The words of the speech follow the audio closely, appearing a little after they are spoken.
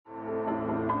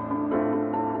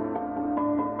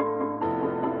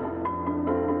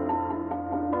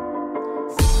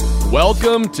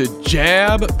Welcome to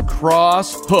Jab,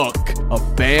 Cross, Hook,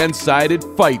 a fan-sided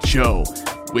fight show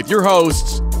with your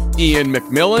hosts, Ian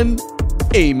McMillan,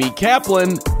 Amy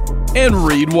Kaplan, and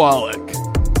Reed Wallach.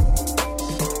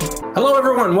 Hello,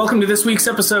 everyone. Welcome to this week's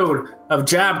episode of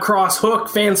Jab, Cross, Hook,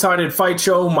 fan-sided fight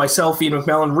show. Myself, Ian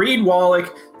McMillan, Reed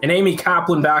Wallach, and Amy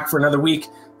Kaplan back for another week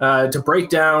to break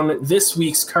down this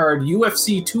week's card,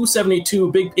 UFC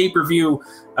 272, big pay-per-view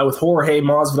with Jorge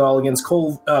Masvidal against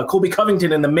Colby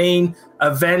Covington in the main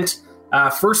event.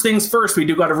 First things first, we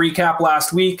do got to recap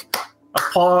last week.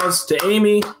 Applause to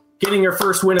Amy, getting her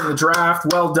first win in the draft.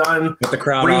 Well done. With the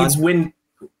crowd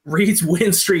Reed's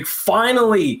win streak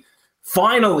finally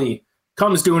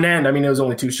comes to an end. I mean, it was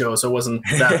only 2 shows, so it wasn't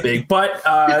that big. But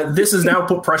this has now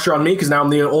put pressure on me because now I'm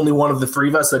the only one of the 3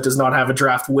 of us that does not have a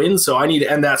draft win. So I need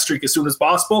to end that streak as soon as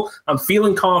possible. I'm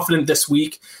feeling confident this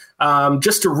week.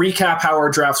 Just to recap how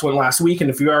our drafts went last week, and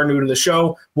if you are new to the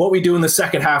show, what we do in the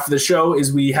second half of the show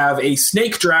is we have a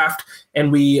snake draft,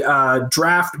 and we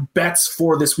draft bets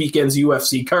for this weekend's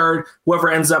UFC card.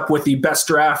 Whoever ends up with the best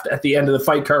draft at the end of the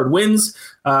fight card wins.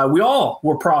 We all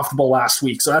were profitable last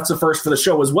week, so that's the first for the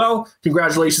show as well.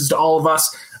 Congratulations to all of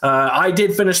us. I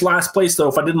did finish last place, though.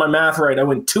 If I did my math right, I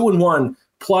went 2-1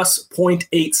 plus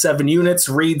 0.87 units.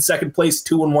 Reed, second place,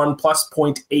 2-1 plus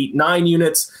 0.89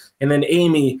 units. And then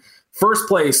Amy, first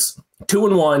place,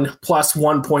 2-1 plus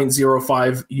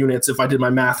 1.05 units, if I did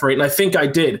my math right. And I think I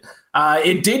did.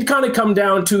 It did kind of come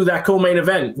down to that co-main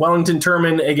event, Wellington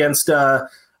Turman against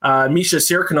Misha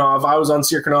Cirkunov. I was on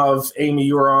Cirkunov. Amy,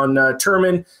 you were on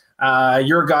Turman.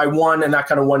 Your guy won, and that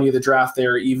kind of won you the draft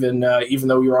there, even though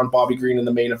you were on Bobby Green in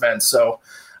the main event. So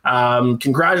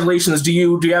congratulations. Do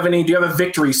you have a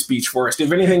victory speech for us? Do you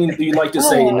have anything you'd like to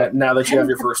say now that you have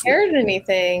your first one? I haven't prepared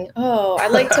anything. I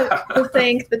like to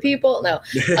thank the people. No,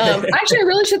 actually, I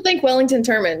really should thank Wellington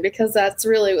Turman, because that's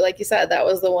really, like you said, that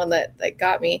was the one that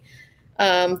got me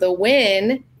the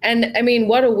win. And I mean,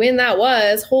 what a win that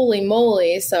was. Holy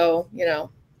moly. So,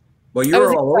 Well, you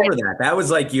were all over that. That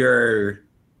was like your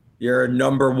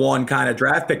number one kind of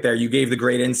draft pick there. You gave the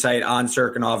great insight on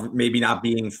Cirkunov maybe not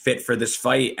being fit for this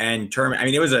fight. And Turman, I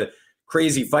mean, it was a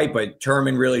crazy fight, but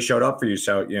Turman really showed up for you.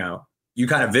 So, you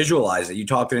kind of visualized it. You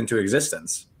talked it into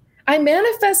existence. I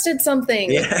manifested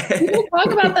something. Yeah. People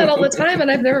talk about that all the time, and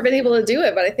I've never been able to do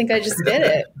it, but I think I just did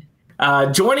it.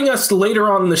 Joining us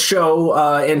later on the show,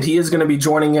 and he is going to be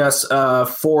joining us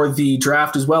for the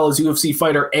draft as well, as UFC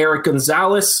fighter Eric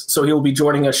Gonzalez. So he'll be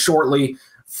joining us shortly.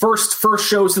 First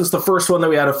show since the first one that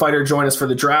we had a fighter join us for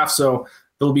the draft. So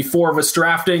there'll be 4 of us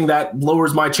drafting. That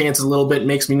lowers my chances a little bit,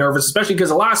 makes me nervous, especially because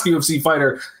the last UFC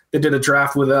fighter that did a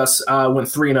draft with us went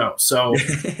 3-0. So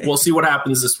we'll see what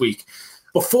happens this week.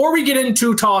 Before we get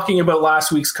into talking about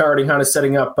last week's card and kind of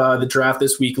setting up the draft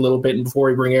this week a little bit, and before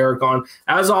we bring Eric on,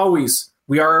 as always,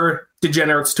 we are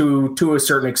degenerates to a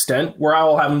certain extent. We're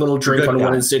all having a little drink on a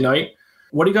Wednesday night.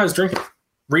 What are you guys drinking?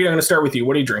 Reed, I'm going to start with you.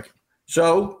 What are you drinking?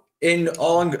 So,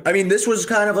 this was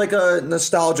kind of like a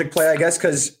nostalgic play, I guess,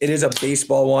 because it is a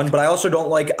baseball one, but I also don't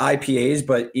like IPAs.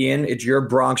 But Ian, it's your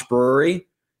Bronx Brewery,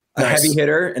 a heavy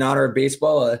hitter in honor of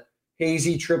baseball, a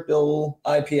hazy triple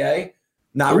IPA.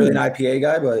 Not really an IPA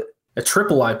guy, but a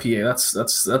triple IPA.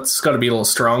 That's got to be a little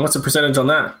strong. What's the percentage on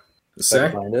that?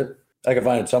 I can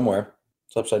find it somewhere.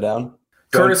 It's upside down.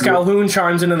 Curtis Calhoun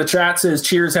chimes in the chat, says,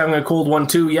 "Cheers, having a cold one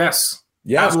too." Yes.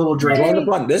 Yeah, have a little drink.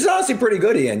 This is honestly pretty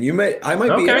good, Ian. I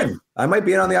might be in. I might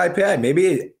be in on the IPA.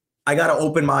 Maybe I got to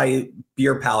open my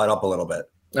beer palate up a little bit.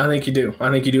 I think you do.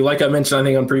 Like I mentioned, I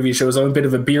think on previous shows, I'm a bit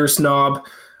of a beer snob.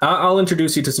 I'll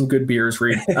introduce you to some good beers,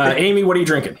 Reed. Amy, what are you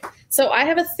drinking? So I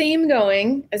have a theme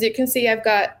going. As you can see, I've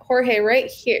got Jorge right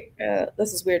here.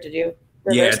 This is weird to do.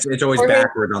 Reverse. Yeah, it's always Jorge,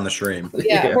 backward on the stream.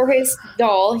 Yeah, Jorge's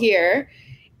doll here.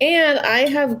 And I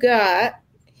have got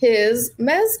his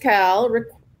Mezcal.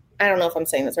 I don't know if I'm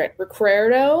saying this right.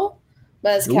 Recuerdo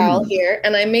Mezcal here.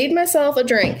 And I made myself a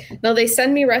drink. Now, they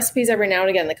send me recipes every now and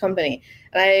again, the company.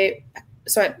 And I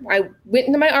went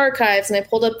into my archives and I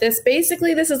pulled up this.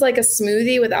 Basically, this is like a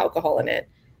smoothie with alcohol in it.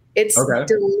 It's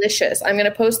delicious. I'm going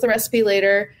to post the recipe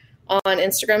later on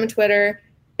Instagram and Twitter.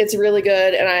 It's really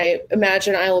good, and I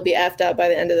imagine I will be effed up by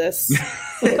the end of this.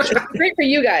 It's great for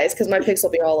you guys because my pics will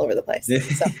be all over the place.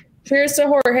 So, cheers to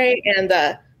Jorge and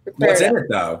what's in it,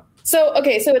 though? So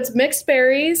it's mixed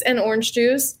berries and orange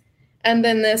juice, and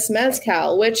then this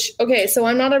mezcal, so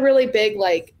I'm not a really big,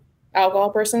 alcohol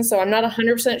person, so I'm not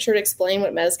 100% sure to explain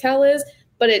what mezcal is,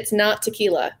 but it's not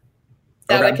tequila.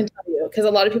 That I can tell you, because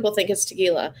a lot of people think it's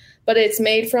tequila. But it's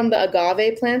made from the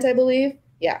agave plant, I believe.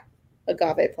 Yeah,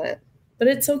 agave plant. But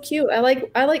it's so cute. I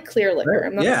like clear liquor.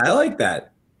 I like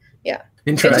that. Yeah.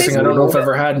 Interesting. I don't know if I've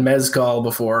ever had mezcal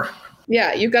before.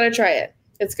 Yeah, you've got to try it.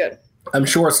 It's good. I'm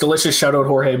sure it's delicious. Shout out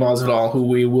Jorge Masvidal, who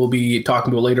we will be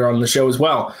talking to later on in the show as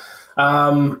well.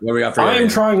 What do we got for you?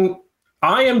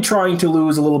 I am trying to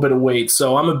lose a little bit of weight.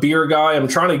 So I'm a beer guy. I'm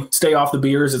trying to stay off the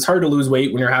beers. It's hard to lose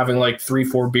weight when you're having like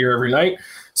 3-4 beer every night.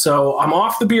 So I'm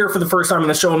off the beer for the first time in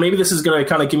the show, and maybe this is going to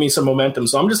kind of give me some momentum.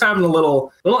 So I'm just having a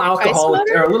little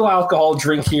alcohol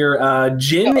drink here,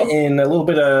 gin and a little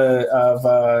bit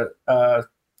of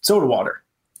soda water.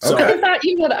 So, I thought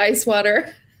you had ice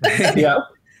water. Yeah.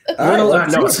 I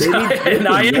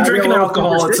am drinking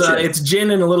alcohol. It's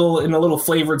gin and a little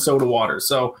flavored soda water.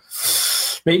 So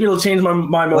maybe it'll change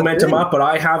my momentum up, but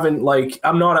I haven't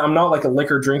I'm not like a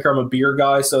liquor drinker. I'm a beer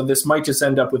guy, so this might just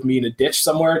end up with me in a ditch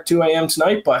somewhere at 2 a.m.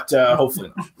 tonight, but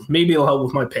hopefully not. Maybe it'll help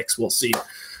with my picks. We'll see.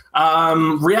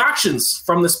 Reactions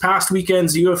from this past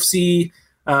weekend's UFC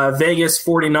Vegas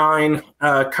 49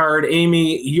 card.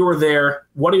 Amy, you were there.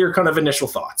 What are your kind of initial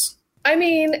thoughts? I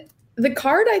mean, the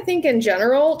card, I think in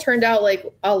general turned out like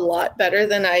a lot better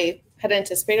than I had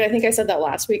anticipated. I think I said that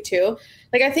last week too.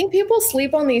 Like, I think people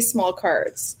sleep on these small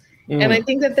cards. And I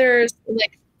think that there's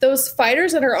like those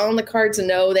fighters that are on the cards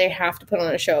know they have to put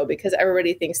on a show because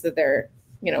everybody thinks that they're,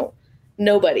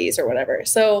 nobodies or whatever.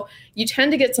 So you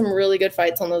tend to get some really good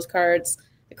fights on those cards.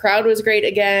 The crowd was great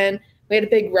again. We had a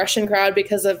big Russian crowd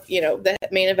because of, the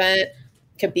main event.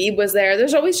 Khabib was there.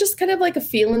 There's always just kind of like a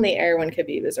feel in the air when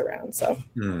Khabib is around. So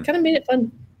kind of made it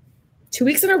fun. 2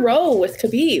 weeks in a row with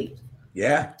Khabib.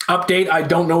 Yeah. Update, I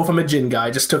don't know if I'm a gin guy.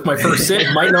 I just took my first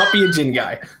sip. Might not be a gin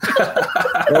guy.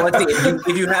 Well, I think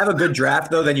if you have a good draft,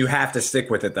 though, then you have to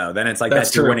stick with it, though. Then it's like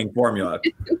that's your winning formula.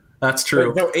 That's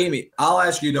true. So, Amy, I'll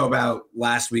ask you, though, about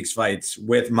last week's fights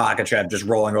with Makhachev just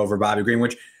rolling over Bobby Green,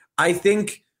 which I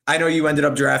know you ended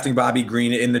up drafting Bobby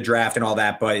Green in the draft and all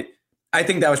that, but I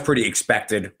think that was pretty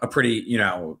expected. A pretty,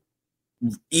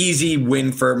 easy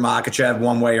win for Makhachev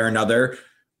one way or another.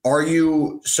 Are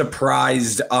you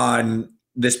surprised on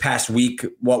this past week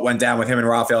what went down with him and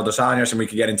Rafael dos Anjos? And we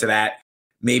could get into that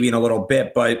maybe in a little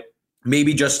bit, but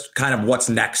maybe just kind of what's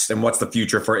next and what's the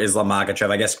future for Islam Makhachev,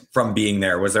 I guess, from being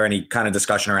there. Was there any kind of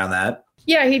discussion around that?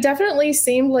 Yeah, he definitely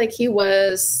seemed like he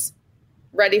was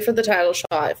ready for the title shot.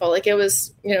 I felt like it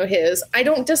was, his. I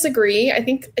don't disagree. I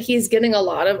think he's getting a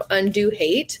lot of undue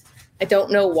hate. I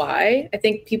don't know why. I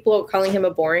think people are calling him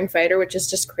a boring fighter, which is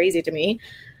just crazy to me.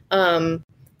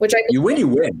 You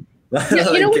win. Yeah,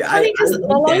 what's funny, I hate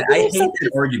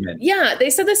the argument. Yeah, they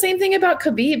said the same thing about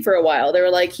Khabib for a while. They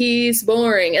were like, he's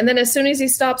boring. And then as soon as he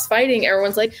stops fighting,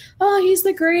 everyone's like, oh, he's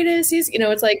the greatest.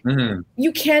 It's like,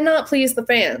 you cannot please the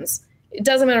fans. It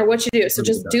doesn't matter what you do. So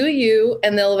just do you,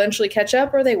 and they'll eventually catch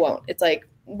up or they won't. It's like,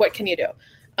 what can you do?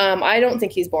 I don't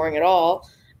think he's boring at all.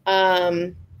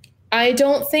 I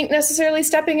don't think necessarily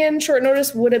stepping in short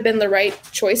notice would have been the right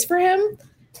choice for him.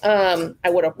 I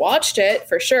would have watched it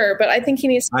for sure, but I think he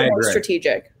needs to be more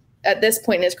strategic at this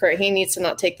point in his career. He needs to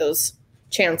not take those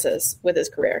chances with his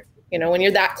career. When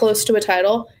you're that close to a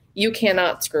title, you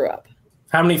cannot screw up.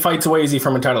 How many fights away is he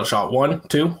from a title shot? 1,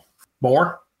 2,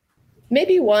 more?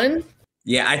 Maybe 1.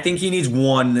 Yeah, I think he needs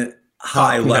one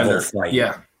high level fight.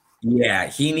 Yeah,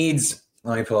 he needs.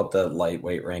 Let me pull up the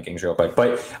lightweight rankings real quick,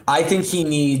 but I think he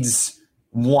needs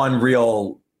one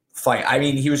real fight. I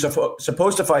mean, he was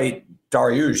supposed to fight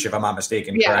Dariush, if I'm not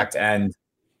mistaken, correct? And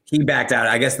he backed out.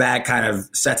 I guess that kind of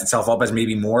sets itself up as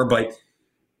maybe more, but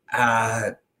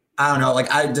I don't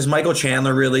know. Does Michael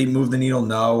Chandler really move the needle?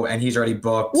 No, and he's already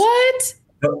booked. What?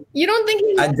 You don't think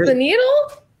he moves the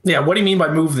needle? Yeah, what do you mean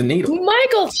by move the needle?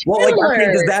 Michael Chandler. Well,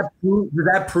 does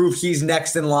that prove he's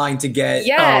next in line to get?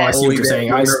 Yes. Oh, I see what you're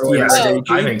saying.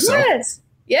 I think so.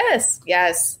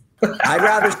 Yes. I'd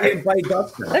rather see him fight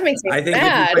Dustin. That makes me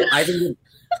mad.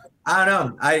 I don't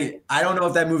know. I don't know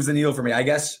if that moves the needle for me. I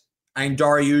guess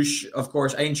Dariush, of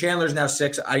course. Chandler's now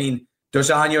 6.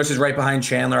 Dos Anjos is right behind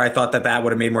Chandler. I thought that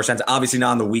would have made more sense. Obviously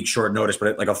not on the week short notice,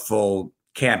 but like a full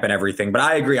camp and everything. But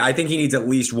I agree. I think he needs at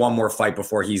least one more fight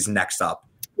before he's next up.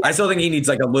 I still think he needs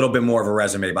like a little bit more of a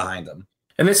resume behind him.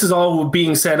 And this is all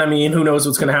being said. Who knows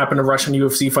what's going to happen to Russian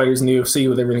UFC fighters in the UFC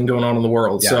with everything going on in the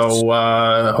world. Yes.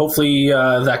 So hopefully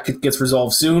that gets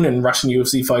resolved soon and Russian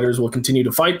UFC fighters will continue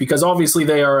to fight because obviously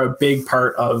they are a big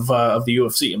part of the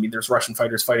UFC. There's Russian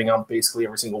fighters fighting out basically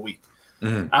every single week.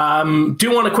 Mm-hmm.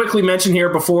 Do want to quickly mention here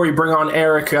before we bring on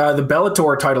Eric, the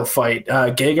Bellator title fight,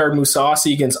 Gegard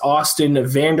Mousasi against Austin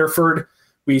Vanderford.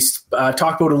 We talked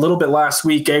about it a little bit last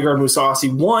week. Gegard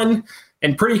Mousasi won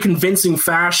in pretty convincing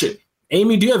fashion.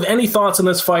 Amy, do you have any thoughts on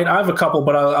this fight? I have a couple,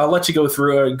 but I'll let you go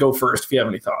first if you have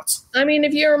any thoughts.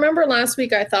 If you remember last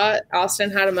week, I thought Austin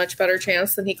had a much better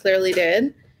chance than he clearly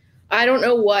did. I don't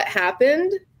know what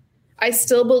happened. I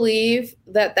still believe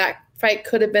that fight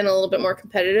could have been a little bit more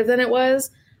competitive than it was.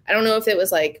 I don't know if it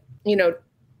was like,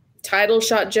 title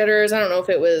shot jitters. I don't know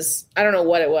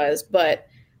what it was, but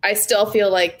I still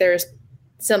feel like there's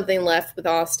something left with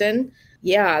Austin.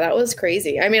 Yeah, that was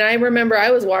crazy. I mean, I remember I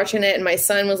was watching it and my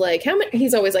son was like,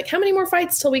 he's always like, how many more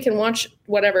fights till we can watch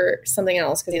something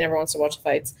else? Because he never wants to watch the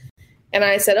fights. And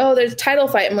I said, oh, there's a title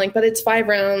fight. I'm like, but it's 5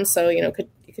 rounds. So, it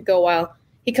could go a while.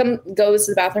 He goes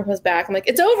to the bathroom, comes back. I'm like,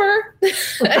 it's over.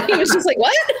 And he was just like,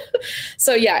 what?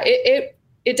 So yeah,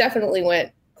 it definitely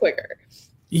went quicker.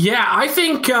 Yeah, I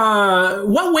think,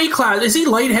 what weight class? Is he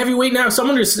light heavyweight now?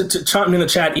 Someone just chimed in the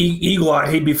chat, Eagle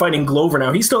Eye, he'd be fighting Glover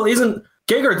now. He still isn't,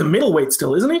 Gegard the middleweight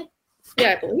still, isn't he?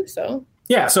 Yeah, I believe so.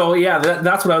 Yeah, so yeah,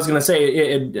 that's what I was going to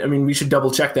say. I mean, we should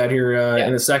double check that here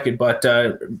in a second, but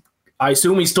I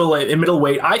assume he's still in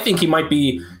middleweight. I think he might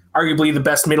be arguably the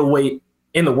best middleweight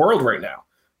in the world right now.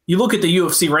 You look at the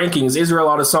UFC rankings, Israel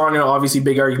Adesanya, obviously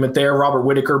big argument there. Robert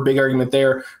Whittaker, big argument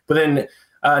there. But then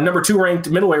number 2 ranked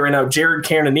middleweight right now, Jared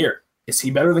Cannonier. Is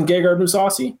he better than Gegard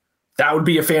Mousasi? That would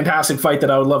be a fantastic fight that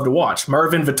I would love to watch.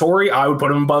 Marvin Vettori, I would put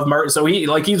him above Martin. So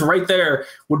he's right there,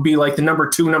 would be like the number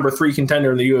 2, number 3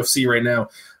 contender in the UFC right now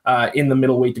in the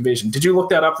middleweight division. Did you look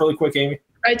that up really quick, Amy?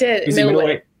 I did. Is he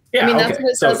middleweight? Yeah, I mean, that's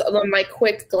what it says on my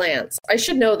quick glance. I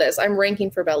should know this. I'm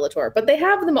ranking for Bellator, but they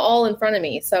have them all in front of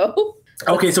me. So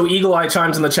okay, so Eagle Eye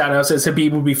chimes in the chat now, says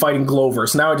Khabib will be fighting Glover.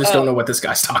 So now I just don't know what this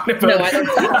guy's talking about. No, I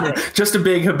don't. Just a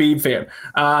big Khabib fan.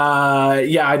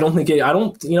 Yeah, I don't think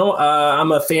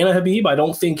I'm a fan of Khabib. I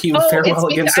don't think he would fare well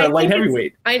against a light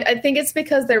heavyweight. I think it's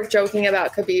because they're joking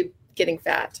about Khabib getting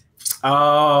fat.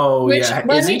 Oh, yeah.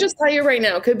 Let me just tell you right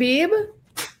now, Khabib,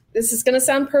 this is going to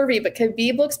sound pervy, but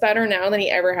Khabib looks better now than he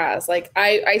ever has. Like,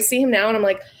 I see him now and I'm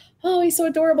like, oh, he's so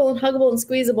adorable and huggable and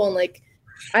squeezable. And like,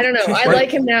 I don't know. I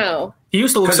like him now. He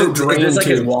used to look so drained. Is this like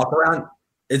his walk around?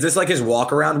 Is this like his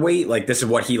walk around weight? Like this is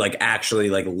what he like actually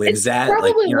like lives at?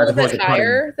 Probably like, a little bit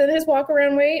higher than his walk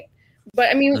around weight. But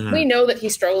I mean, we know that he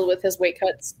struggled with his weight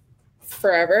cuts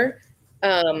forever.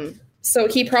 So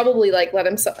he probably like let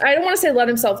himself. I don't want to say let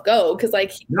himself go because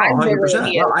like no,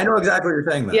 100%. No, I know exactly what you're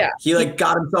saying. Though. Yeah, he like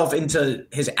got himself into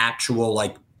his actual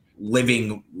like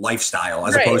living lifestyle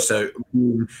as opposed to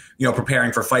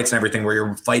preparing for fights and everything where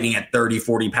you're fighting at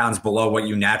 30-40 pounds below what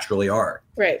you naturally are.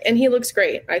 Right, and he looks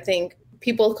great. I think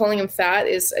people calling him fat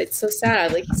it's so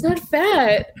sad. Like he's not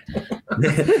fat.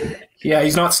 Yeah,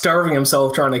 he's not starving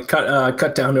himself trying to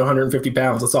cut down to 150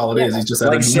 pounds. That's all it is. He's just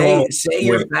like say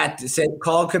you're fat. Say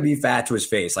call could be fat to his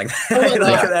face. Like then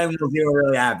we'll see what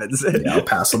really happens. Yeah, I'll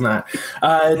pass on that.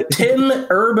 Tim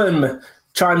Urban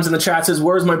chimes in the chat, says,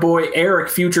 "Where's my boy Eric,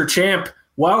 future champ?"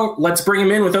 Well, let's bring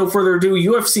him in without further ado.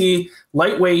 UFC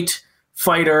lightweight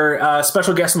fighter,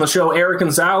 special guest on the show, Eric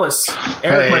Gonzalez.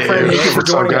 Eric, my friend, thank you for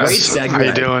joining us. How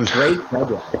you doing? Great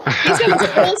segment. He's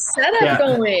got a whole setup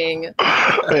going.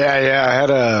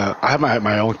 Yeah. I have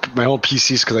my own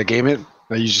PCs because I game it.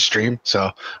 I use a stream, so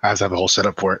I have to have a whole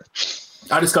setup for it.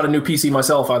 I just got a new PC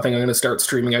myself. I think I'm going to start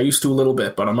streaming. I used to a little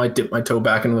bit, but I might dip my toe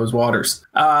back into those waters.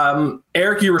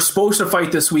 Eric, you were supposed to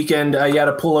fight this weekend. You had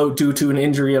to pull out due to an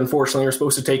injury, unfortunately. You're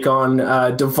supposed to take on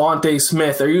Devontae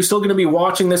Smith. Are you still going to be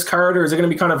watching this card, or is it going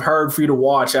to be kind of hard for you to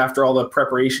watch after all the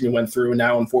preparation you went through, and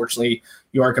now, unfortunately,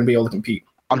 you aren't going to be able to compete?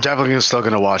 I'm definitely still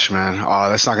going to watch, man.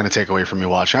 That's not going to take away from me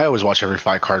watching. I always watch every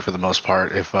fight card for the most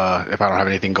part if I don't have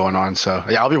anything going on. So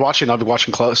yeah, I'll be watching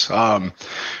close.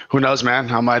 Who knows, man?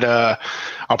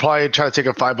 I'll probably try to take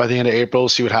a fight by the end of April,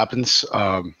 see what happens.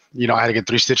 I had to get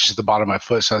 3 stitches at the bottom of my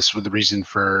foot, so that's the reason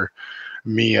for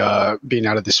me being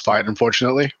out of this fight,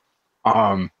 unfortunately.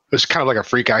 It was kind of like a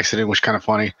freak accident, which was kind of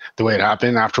funny the way it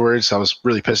happened afterwards. I was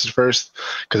really pissed at first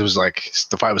because it was like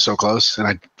the fight was so close and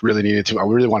I really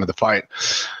wanted to fight.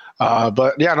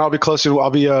 But yeah, I'll be watching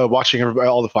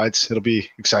all the fights. It'll be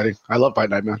exciting. I love Fight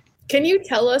Night, man. Can you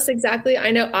tell us exactly?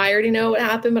 I already know what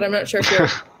happened, but I'm not sure if you're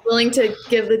willing to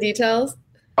give the details.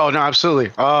 Oh, no,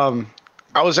 absolutely. I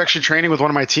was actually training with one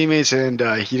of my teammates and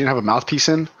he didn't have a mouthpiece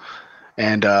in.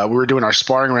 And we were doing our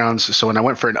sparring rounds. So when I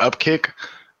went for an up kick,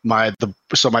 my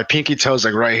pinky toe's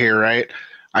like right here, right?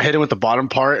 I hit him with the bottom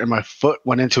part and my foot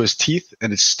went into his teeth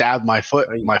and it stabbed my foot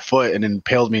and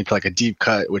impaled me into like a deep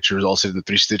cut, which resulted in the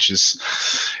 3 stitches.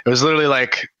 It was literally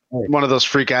like one of those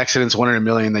freak accidents, 1 in a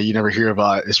million that you never hear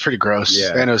about. It's pretty gross.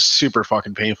 Yeah. And it was super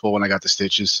fucking painful when I got the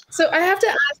stitches. So I have to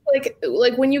ask,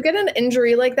 like when you get an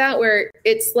injury like that, where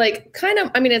it's like kind of,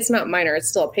 I mean, it's not minor, it's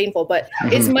still painful, but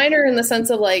it's minor in the sense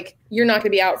of like, you're not going to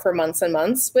be out for months and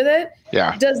months with it.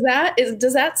 Yeah. Does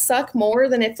that suck more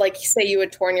than if like, say you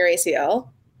had torn your ACL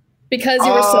because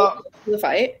you were so close to the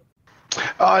fight?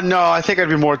 No, I think I'd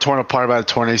be more torn apart by a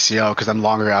torn ACL because I'm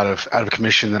longer out of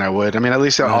commission than I would. I mean, at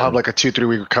least I'll have like a 2-3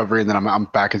 week recovery, and then I'm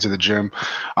back into the gym.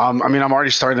 I mean, I'm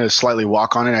already starting to slightly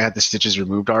walk on it. I had the stitches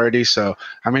removed already, so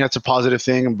I mean that's a positive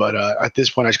thing. But at this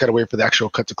point, I just got to wait for the actual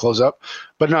cut to close up.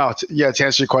 But no, to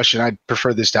answer your question, I'd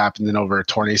prefer this to happen than over a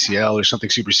torn ACL or something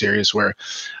super serious where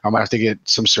I might have to get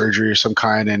some surgery or some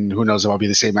kind, and who knows if I'll be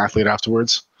the same athlete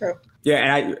afterwards. True.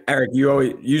 Yeah, and Eric,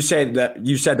 you said that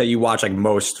you watch like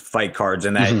most fight cards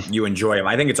and that you enjoy them.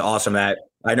 I think it's awesome that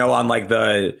I know on like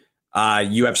the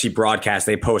UFC broadcast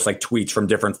they post like tweets from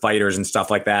different fighters and stuff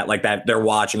like that they're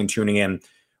watching and tuning in.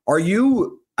 Are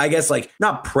you, I guess, like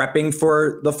not prepping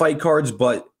for the fight cards,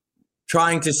 but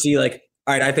trying to see like,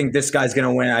 all right, I think this guy's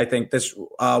gonna win. I think this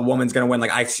woman's gonna win.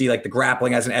 Like I see like the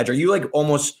grappling as an edge. Are you like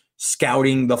almost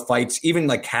scouting the fights, even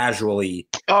like casually,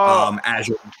 as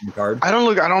your card? I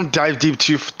don't dive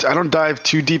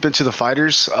too deep into the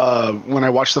fighters when I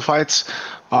watch the fights,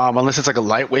 unless it's like a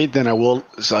lightweight. Then I will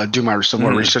do some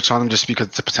more research on them, just because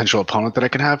it's a potential opponent that I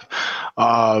can have.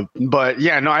 But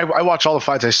yeah, no, I watch all the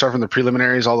fights. I start from the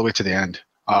preliminaries all the way to the end.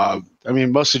 I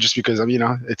mean, mostly just because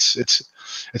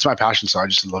it's my passion, so I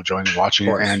just love joining and watching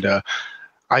it. And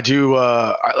I do.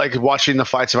 I like watching the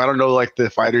fights. If I don't know like the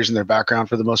fighters and their background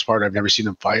for the most part, I've never seen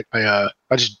them fight. I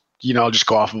just just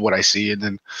go off of what I see, and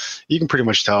then you can pretty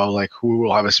much tell like who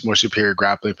will have a more superior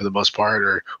grappling for the most part,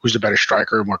 or who's the better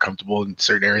striker, more comfortable in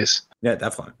certain areas. Yeah,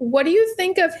 definitely. What do you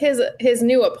think of his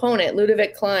new opponent,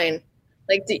 Ludovic Klein?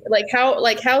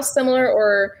 How similar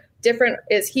or different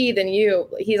is he than you?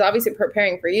 He's obviously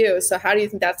preparing for you, so how do you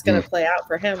think that's going to play out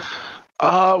for him?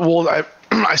 Well,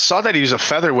 I saw that he was a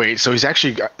featherweight, so he's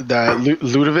actually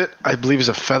Ludovic, I believe, is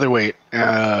a featherweight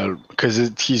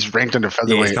because he's ranked under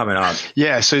featherweight. Yeah, he's coming up.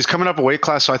 Yeah, so he's coming up a weight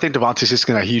class. So I think Devontae's just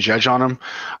got a huge edge on him.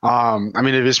 I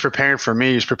mean, if he's preparing for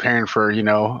me, he's preparing for he's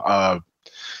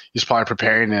probably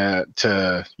preparing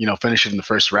to finish it in the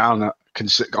first round.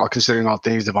 Considering all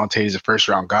things, Devontae is a first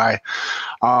round guy.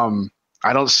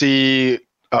 I don't see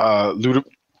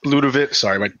Ludovic.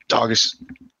 Sorry, my dog is.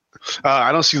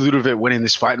 I don't see Ludovic winning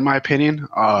this fight, in my opinion,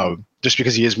 just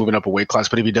because he is moving up a weight class.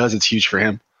 But if he does, it's huge for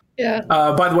him. Yeah.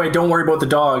 By the way, don't worry about the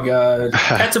dog.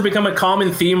 Cats have become a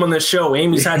common theme on this show.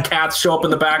 Amy's had cats show up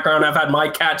in the background. I've had my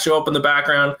cat show up in the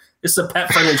background. It's a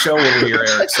pet-friendly show over here,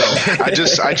 Eric. So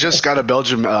I just got a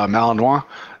Belgian Malinois.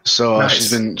 So nice.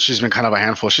 she's been kind of a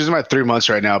handful. She's in my 3 months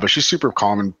right now, but she's super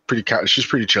calm and she's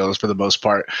pretty chill for the most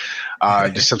part.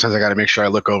 Just sometimes I got to make sure I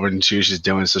look over and see what she's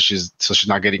doing, so she's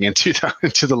not getting into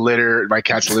the litter, my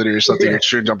cat's litter or something. Yeah. Or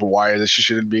shouldn't jump a wire that she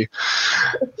shouldn't be.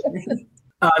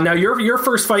 Now your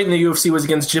first fight in the UFC was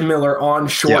against Jim Miller on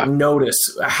short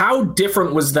notice. How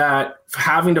different was that,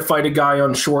 having to fight a guy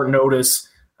on short notice?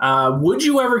 Would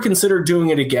you ever consider doing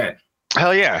it again?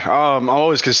 Hell yeah. I'll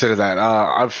always consider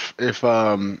that. If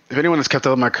anyone has kept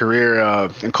up my career,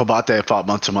 in Combate, I fought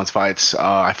month-to-month fights.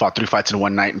 I fought 3 fights in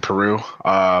one night in Peru,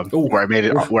 where I made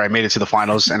it to the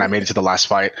finals, and I made it to the last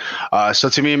fight. So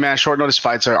to me, man, short notice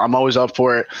fights I'm always up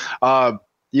for it.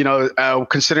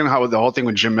 Considering how the whole thing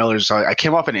with Jim Miller's, I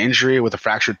came off an injury with a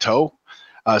fractured toe.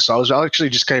 So I was actually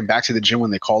just getting back to the gym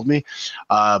when they called me,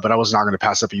 but I was not going to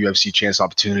pass up a UFC chance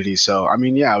opportunity. So, I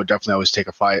mean, yeah, I would definitely always take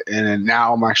a fight. And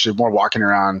now I'm actually more walking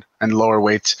around and lower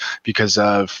weights because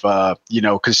of,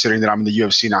 considering that I'm in the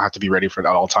UFC and I have to be ready for it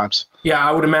at all times. Yeah,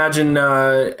 I would imagine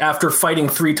after fighting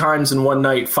 3 times in one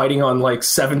night, fighting on like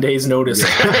 7 days notice,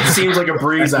 it seems like a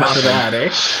breeze after that,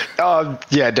 eh?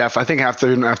 Yeah, def. I think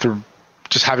after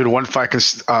just having one fight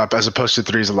as opposed to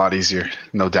 3 is a lot easier.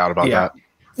 No doubt about that.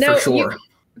 Now, for sure.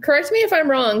 Correct me if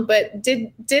I'm wrong, but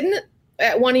didn't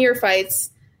at one of your fights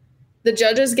the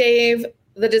judges gave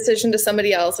the decision to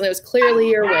somebody else, and it was clearly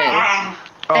your win?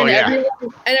 Oh,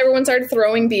 everyone started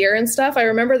throwing beer and stuff. I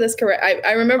remember this correct.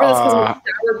 I remember this because it was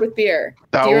showered with beer.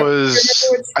 I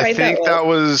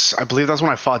believe that's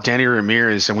when I fought Danny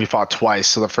Ramirez, and we fought twice.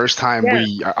 So the first time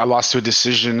I lost to a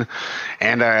decision,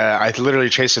 and I literally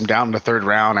chased him down in the 3rd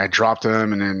round. I dropped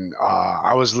him, and then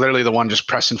I was literally the one just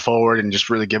pressing forward and just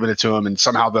really giving it to him. And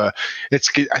somehow I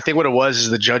think what it was is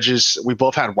the judges, we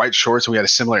both had white shorts and we had a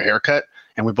similar haircut.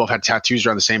 And we both had tattoos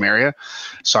around the same area.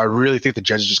 So I really think the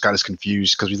judges just got us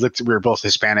confused because we were both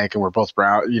Hispanic and we're both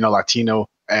brown, Latino.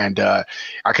 And I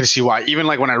could see why, even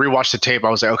like when I rewatched the tape, I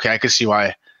was like, okay, I could see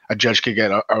why a judge could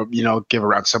get give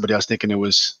around somebody else thinking it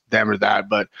was them or that.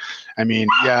 But I mean,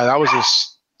 yeah, that was a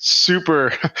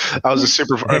super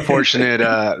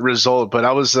unfortunate result. But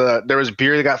there was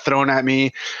beer that got thrown at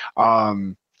me.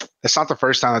 It's not the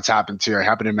first time that's happened to. It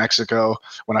happened in Mexico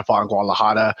when I fought in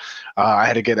Guadalajara. I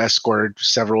had to get escorted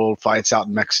several fights out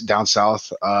in down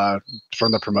south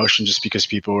from the promotion just because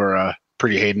people were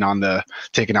pretty hating on the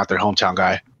taking out their hometown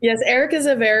guy. Yes, Eric is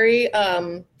a very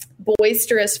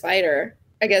boisterous fighter,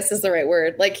 I guess is the right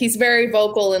word. Like he's very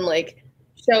vocal and like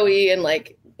showy and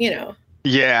like,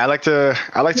 Yeah, I like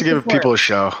to give people a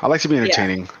show. I like to be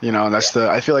entertaining. That's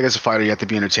I feel like as a fighter you have to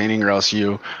be entertaining, or else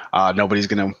you nobody's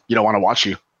gonna want to watch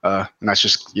you. And that's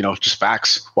just just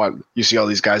facts. What you see all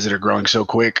these guys that are growing so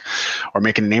quick, or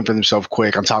making a name for themselves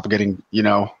quick, on top of getting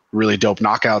really dope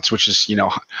knockouts, which is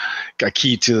a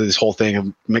key to this whole thing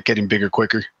of getting bigger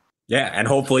quicker. Yeah, and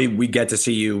hopefully we get to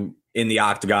see you in the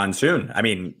octagon soon. I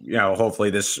mean,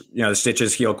 hopefully this the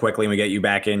stitches heal quickly and we get you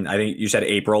back in. I think you said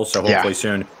April, so hopefully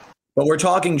soon. But we're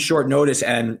talking short notice,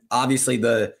 and obviously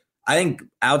I think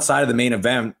outside of the main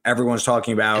event, everyone's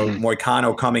talking about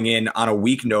Moicano coming in on a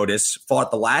week notice,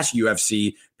 fought the last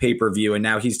UFC pay-per-view, and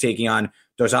now he's taking on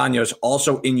Dos Anjos,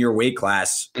 also in your weight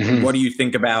class. What do you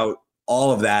think about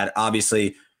all of that?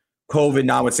 Obviously, COVID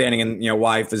notwithstanding, and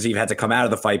why Fiziev had to come out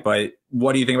of the fight, but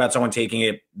what do you think about someone taking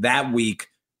it that week,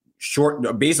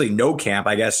 short, basically no camp,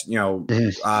 I guess,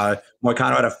 Moicano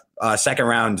had a second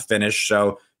round finish,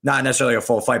 so not necessarily a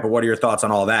full fight, but what are your thoughts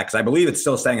on all that? Because I believe it's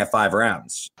still staying at 5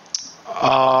 rounds.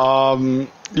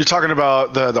 You're talking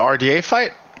about the RDA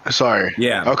fight? Sorry.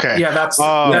 Yeah. Okay. Yeah, that's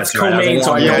right. co-main,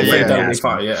 so I don't think that'll be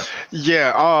fine. Yeah.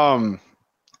 Yeah.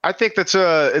 I think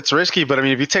it's risky, but I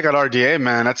mean, if you take out RDA,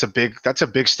 man, that's a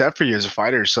big step for you as a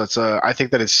fighter. So I think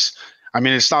that it's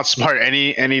not smart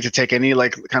any to take any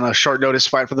like kind of short notice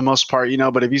fight for the most part,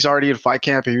 but if he's already in fight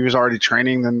camp, if he was already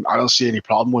training, then I don't see any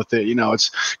problem with it.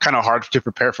 It's kind of hard to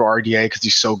prepare for RDA because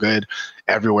he's so good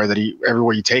everywhere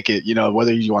you take it,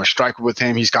 whether you want to strike with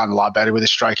him, he's gotten a lot better with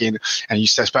his striking, and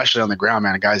especially on the ground,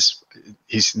 man,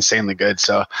 he's insanely good.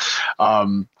 So,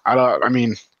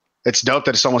 it's dope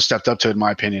that someone stepped up to it, in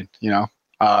my opinion,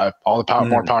 all the power,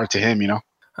 more power to him,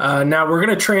 Now we're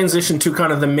going to transition to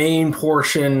kind of the main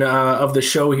portion of the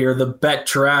show here, the bet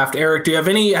draft. Eric,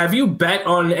 have you bet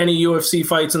on any UFC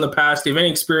fights in the past? Do you have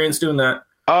any experience doing that?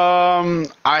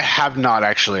 I have not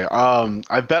actually.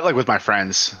 I bet like with my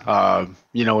friends.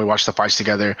 We watch the fights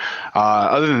together.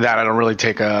 Other than that, I don't really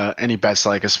take any bets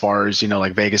like as far as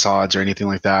like Vegas odds or anything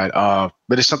like that.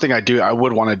 But it's something I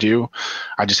would want to do.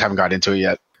 I just haven't got into it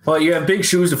yet. Well, you have big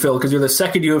shoes to fill because you're the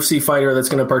second UFC fighter that's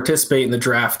going to participate in the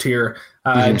draft here.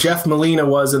 Jeff Molina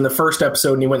was in the first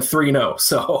episode and he went 3-0.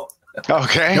 So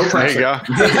okay, no pressure. There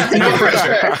you go. No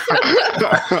pressure.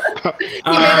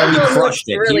 He crushed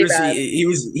it. Really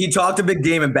he talked a big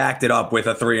game and backed it up with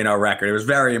a 3-0 record. It was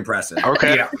very impressive.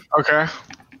 Okay. Yeah. Okay.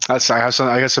 I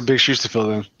got some big shoes to fill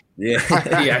then.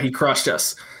 Yeah. Yeah, he crushed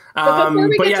us.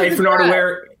 But yeah, if you're not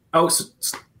aware,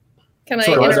 can I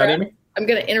sorry, interrupt? I'm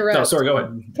going to interrupt. No, sorry, go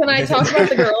ahead. Can I talk about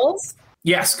the girls?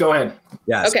 Yes, go ahead.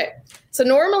 Yes. Okay. So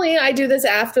normally I do this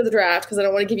after the draft because I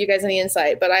don't want to give you guys any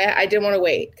insight, but I didn't want to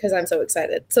wait because I'm so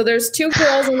excited. So there's 2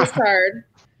 girls on this card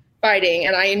fighting,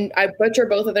 and I butcher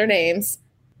both of their names.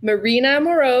 Marina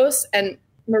Moroz and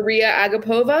Maria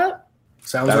Agapova.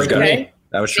 Sounds like good. Okay.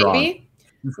 That was strong. Maybe.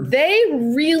 They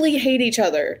really hate each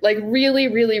other. Like really,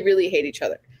 really, really hate each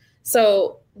other.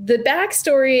 So the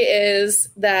backstory is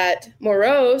that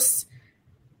Moroz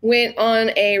went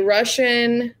on a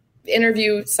Russian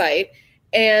interview site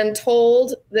and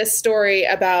told this story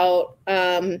about,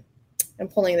 I'm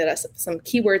pulling that up, some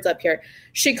keywords up here.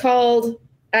 She called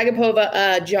Agapova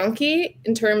a junkie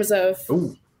in terms of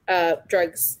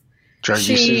drugs. Drug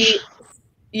usage.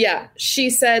 Yeah. She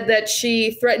said that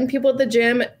she threatened people at the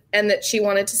gym and that she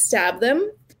wanted to stab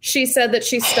them. She said that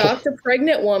she stalked a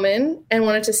pregnant woman and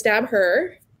wanted to stab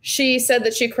her. She said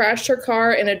that she crashed her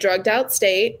car in a drugged out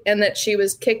state and that she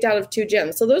was kicked out of 2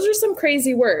 gyms. So those are some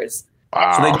crazy words.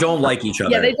 Wow. So they don't like each other.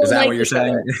 Yeah, they don't Is that like what you're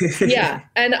saying? Yeah.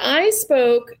 And I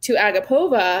spoke to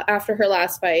Agapova after her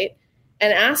last fight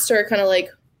and asked her kind of like,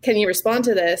 can you respond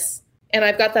to this? And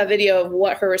I've got that video of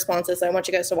what her response is. I want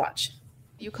you guys to watch.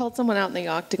 You called someone out in the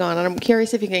octagon, and I'm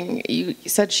curious if you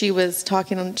said she was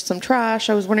talking some trash.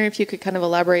 I was wondering if you could kind of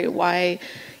elaborate why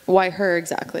her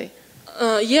exactly.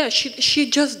 Yeah,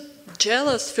 she just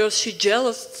jealous. First she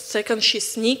jealous, second she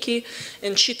sneaky,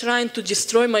 and she trying to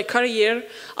destroy my career.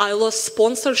 I lost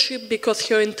sponsorship because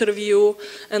her interview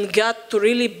and got to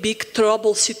really big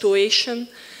trouble situation.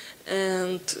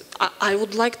 And I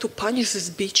would like to punish this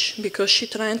bitch because she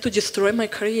trying to destroy my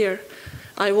career.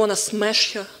 I want to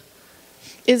smash her.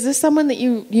 Is this someone that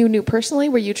you knew personally?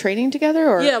 Were you training together?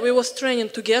 Or? Yeah, we was training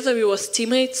together. We was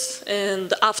teammates.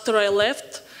 And after I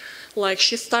left, like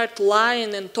she started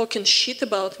lying and talking shit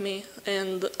about me.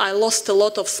 And I lost a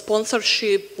lot of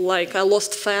sponsorship. Like I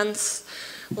lost fans.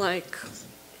 Like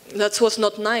that was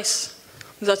not nice.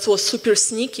 That was super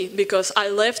sneaky because I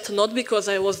left not because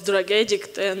I was drug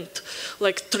addict and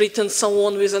like treating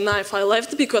someone with a knife. I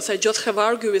left because I just have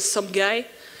argued with some guy,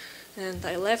 and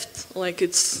I left. Like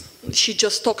she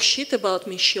just talk shit about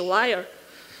me. She liar,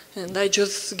 and I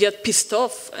just get pissed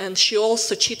off. And she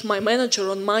also cheat my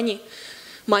manager on money.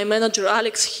 My manager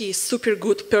Alex, he's super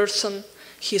good person.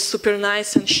 He's super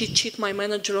nice, and she cheat my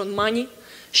manager on money.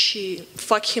 She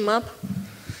fuck him up.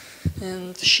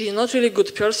 And she's not really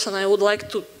good person. I would like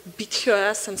to beat her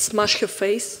ass and smash her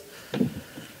face.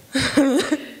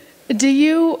 Do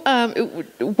you?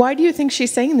 Why do you think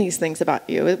she's saying these things about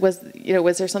you?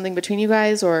 Was there something between you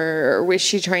guys, or was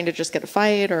she trying to just get a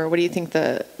fight, or what do you think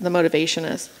the motivation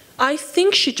is? I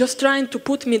think she's just trying to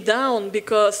put me down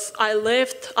because I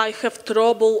left. I have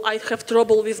trouble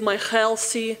with my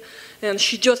healthy, and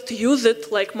she just used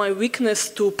it like my weakness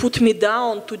to put me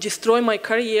down, to destroy my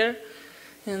career.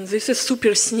 And this is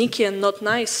super sneaky and not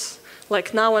nice.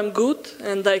 Like now I'm good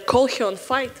and I call her on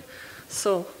fight.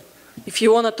 So if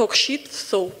you want to talk shit,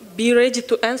 so be ready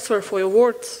to answer for your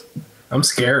words. I'm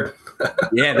scared.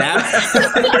 Yeah,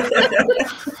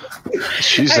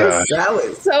 She's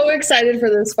so excited for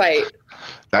this fight.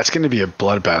 that's going to be a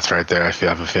bloodbath right there. I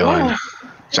have a feeling. Yeah.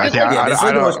 So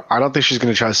I don't think she's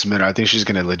going to try to submit her. I think she's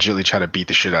going to legitimately try to beat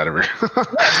the shit out of her.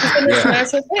 She's going to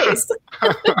smash her face.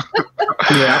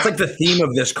 Yeah, that's like the theme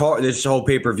of this whole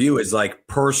pay-per-view is like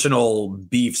personal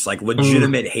beefs, like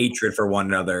legitimate hatred for one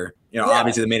another.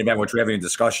 Obviously the main event, which we haven't even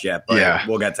discussed yet, but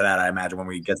we'll get to that, I imagine, when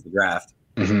we get to the draft.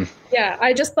 Mm-hmm. Yeah,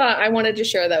 I just thought I wanted to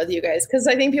share that with you guys because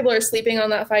I think people are sleeping on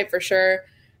that fight for sure.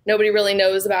 Nobody really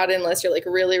knows about it unless you're like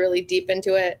really, really deep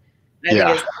into it. I think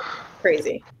it's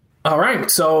crazy. All right,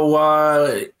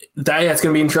 so that's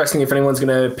going to be interesting if anyone's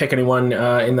going to pick anyone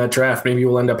in that draft. Maybe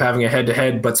we'll end up having a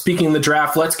head-to-head. But speaking of the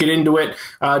draft, let's get into it.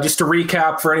 Just to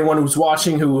recap for anyone who's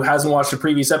watching who hasn't watched the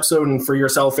previous episode, and for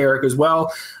yourself, Eric, as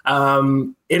well,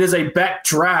 it is a bet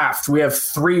draft. We have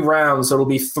 3 rounds, so it'll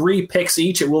be 3 picks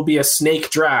each. It will be a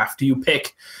snake draft. You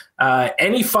pick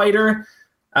any fighter,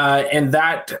 and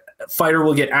that fighter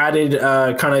will get added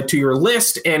kind of to your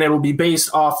list, and it will be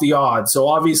based off the odds. So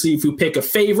obviously, if you pick a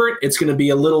favorite, it's going to be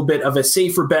a little bit of a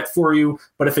safer bet for you.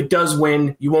 But if it does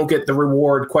win, you won't get the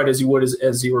reward quite as you would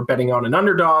as you were betting on an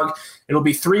underdog. It'll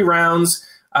be 3 rounds.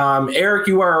 Eric,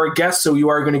 you are our guest, so you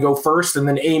are going to go first. And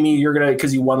then Amy, you're going to,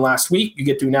 because you won last week, you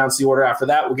get to announce the order after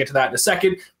that. We'll get to that in a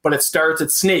second. But it starts at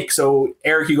snake. So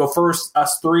Eric, you go first,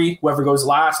 us 3. Whoever goes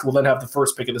last will then have the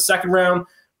first pick of the second round,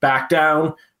 back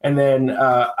down, and then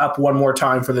up one more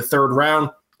time for the third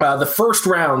round. The first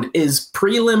round is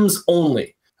prelims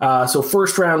only. So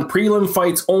first round, prelim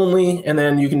fights only, and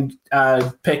then you can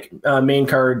pick main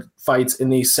card fights in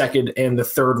the second and the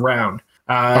third round.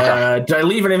 Okay. Did I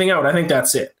leave anything out? I think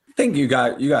that's it. I think you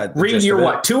got. Reed, you're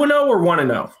what, 2-0 or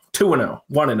 1-0? 2-0,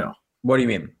 1-0. What do you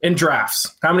mean? In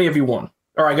drafts, how many have you won?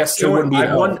 Or I guess it wouldn't be.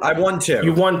 I won 2.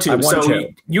 You won 2.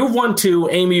 You've won 2.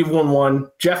 Amy, you've won 1.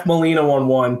 Jeff Molina won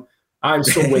 1. I'm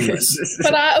still winless.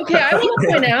 But I want to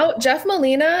point out, Jeff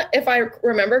Molina, if I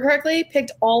remember correctly,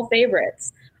 picked all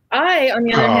favorites. I, on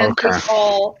the other hand, picked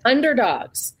all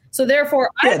underdogs. So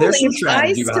therefore, I believe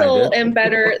I still am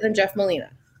better than Jeff Molina.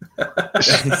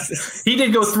 He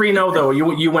did go 3-0 though.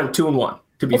 You went 2-1.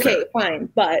 To be fair. Fine,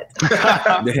 but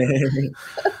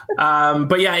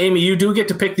but yeah, Amy, you do get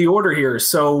to pick the order here.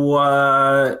 So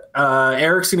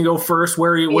Eric's gonna go first.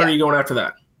 Where are you going after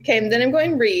that? Okay, then I'm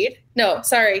going Reed. No,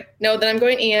 sorry. No, then I'm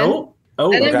going Ian.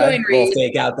 Oh, then I'm going Reed. Little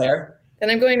fake out there.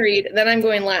 Then I'm going Reed. Then I'm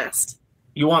going last.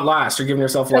 You want last? You're giving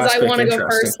yourself last. Because I want to go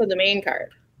first for the main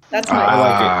card. That's my I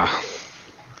like it.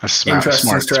 That's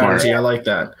interesting strategy. Smart. I like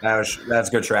that. That's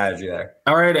good strategy there.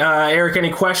 All right, Eric.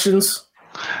 Any questions?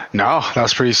 No, that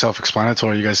was pretty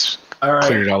self-explanatory. You guys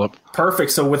cleared it all up.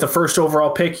 Perfect. So with the first overall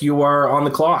pick, you are on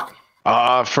the clock.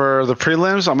 For the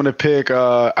prelims, I'm gonna pick.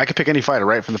 I could pick any fighter,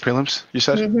 right? From the prelims, you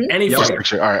said any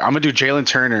fighter. All right, I'm gonna do Jalen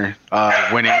Turner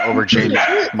winning over Jamie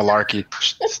Malarkey.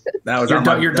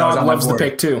 Your dog loves the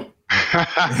pick too.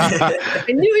 I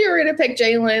knew you were going to pick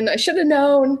Jalen. I should have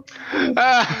known.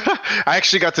 I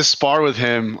actually got to spar with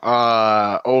him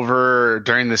over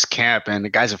during this camp, and the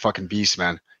guy's a fucking beast,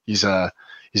 man.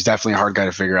 He's definitely a hard guy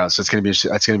to figure out. So that's gonna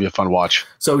be a fun watch.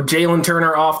 So Jalen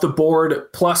Turner off the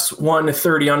board, plus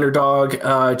 130 underdog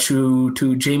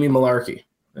to Jamie Malarkey,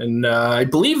 and I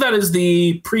believe that is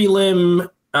the prelim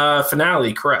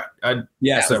finale. Correct?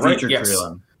 Yes, right?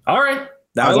 Prelim. All right.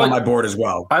 That was on my board as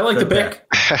well. I like the pick.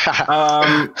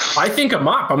 I think I'm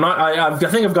up. I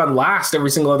think I've gone last every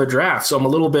single other draft, so I'm a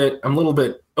little bit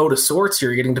out of sorts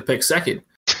here, getting to pick second.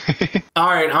 All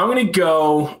right, I'm gonna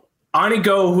go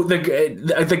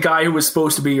the guy who was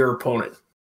supposed to be your opponent.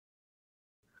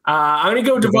 I'm going to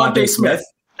go Devontae Smith.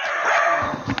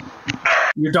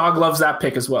 Your dog loves that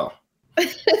pick as well.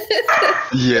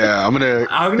 Yeah, I'm gonna.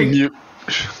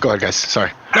 Go ahead, guys.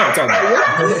 Sorry. No, it's all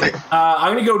good.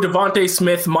 I'm going to go Devontae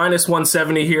Smith minus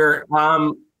 170 here.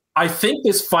 I think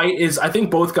this fight is. I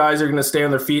think both guys are going to stay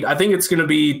on their feet. I think it's going to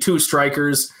be two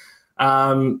strikers.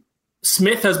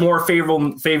 Smith has more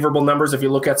favorable numbers if you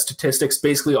look at statistics,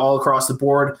 basically all across the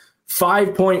board.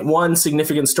 5.1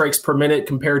 significant strikes per minute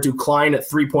compared to Klein at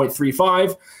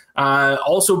 3.35.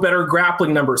 Also better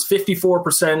grappling numbers,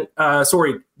 54%.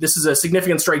 This is a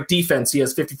significant strike defense. He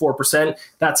has 54%.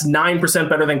 That's 9%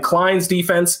 better than Klein's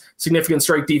defense, significant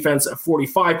strike defense of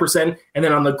 45%. And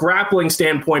then on the grappling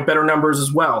standpoint, better numbers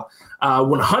as well.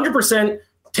 100%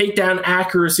 takedown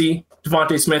accuracy.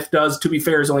 Devontae Smith does. To be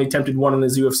fair, he's only attempted one in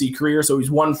his UFC career, so he's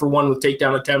 1 for 1 with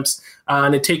takedown attempts.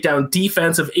 And a takedown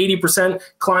defense of 80%.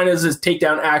 Klein has his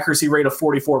takedown accuracy rate of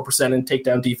 44% and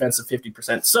takedown defense of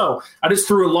 50%. So I just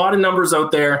threw a lot of numbers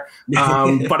out there,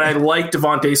 but I like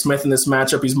Devontae Smith in this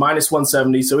matchup. He's minus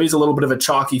 170, so he's a little bit of a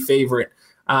chalky favorite.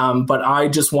 But I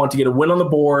just want to get a win on the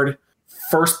board.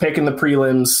 First pick in the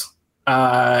prelims.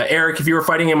 Eric, if you were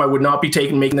fighting him, I would not be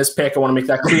making this pick. I want to make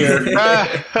that clear.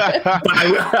 But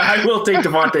I will take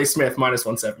Devontae Smith minus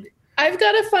 170. I've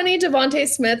got a funny Devontae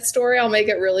Smith story. I'll make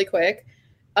it really quick.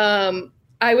 I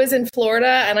was in Florida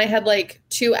and I had like a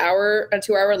 2 hour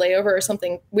layover or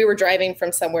something. We were driving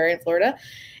from somewhere in Florida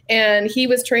and he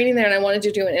was training there and I wanted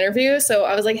to do an interview. So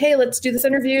I was like, hey, let's do this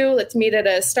interview. Let's meet at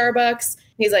a Starbucks.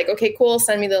 He's like, okay, cool.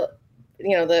 Send me the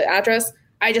address.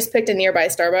 I just picked a nearby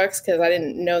Starbucks because I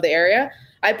didn't know the area.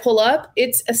 I pull up.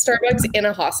 It's a Starbucks in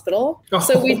a hospital. Oh.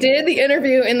 So we did the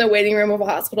interview in the waiting room of a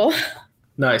hospital.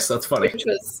 Nice. That's funny. Which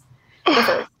was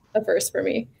the first for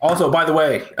me. Also, by the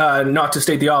way, not to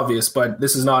state the obvious, but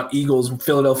this is not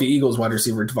Philadelphia Eagles wide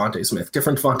receiver Devontae Smith.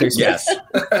 Different Devontae Smith.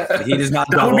 Yes. He does not.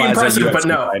 That would be impressive, but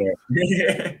no.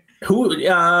 Who?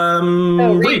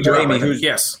 Reed.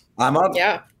 Yes. I'm up?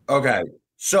 Yeah. Okay.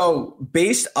 So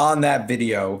based on that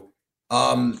video,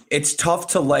 it's tough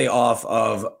to lay off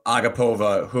of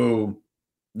Agapova, who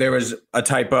there was a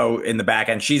typo in the back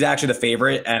end. She's actually the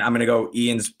favorite, and I'm going to go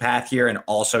Ian's path here and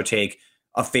also take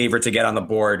a favorite to get on the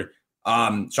board. So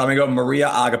I'm going to go Maria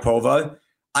Agapova.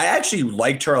 I actually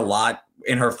liked her a lot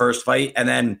in her first fight, and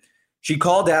then she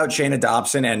called out Shayna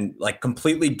Dobson and like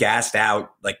completely gassed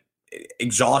out, like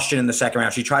exhaustion in the second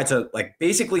round. She tried to like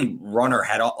basically run her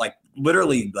head off, like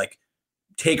literally like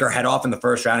take her head off in the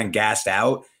first round and gassed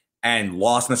out. And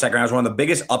lost in the second round. It was one of the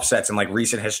biggest upsets in like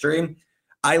recent history.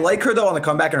 I like her though on the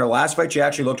comeback in her last fight. She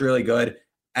actually looked really good.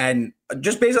 And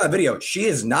just based on the video, she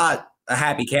is not a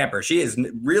happy camper. She is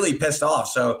really pissed off.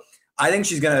 So I think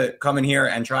she's going to come in here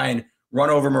and try and run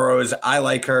over Moroz. I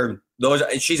like her.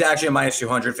 She's actually a minus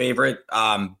 200 favorite,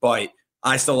 but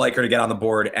I still like her to get on the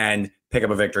board and pick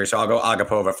up a victory. So I'll go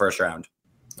Agapova first round.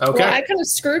 Okay. Well, I kind of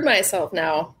screwed myself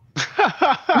now.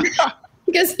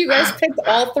 Because you guys picked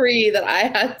all three that I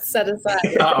had set aside.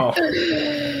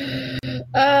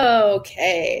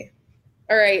 Okay.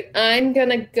 All right. I'm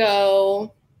just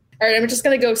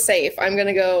going to go safe. I'm going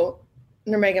to go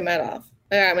Nurmagomedov.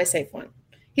 I got my safe one.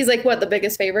 He's like, what, the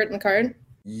biggest favorite in the card?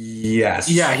 Yes.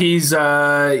 Yeah, he's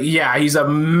a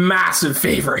massive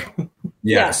favorite. Yes.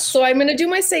 Yeah, so I'm going to do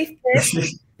my safe pick,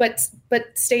 but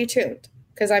stay tuned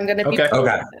because I'm going to be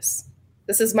this.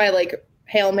 This is my like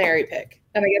Hail Mary pick.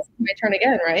 And I guess it's my turn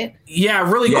again, right?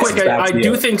 Yeah, really quick. I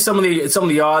do think some of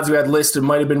the odds we had listed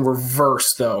might have been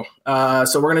reversed, though.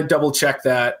 So we're going to double check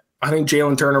that. I think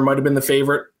Jalen Turner might have been the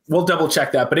favorite. We'll double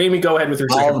check that. But Amy, go ahead with your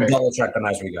second pick. I'll double check them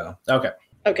as we go.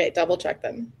 Okay, double check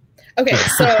them. Okay,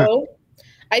 so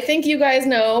I think you guys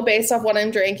know, based off what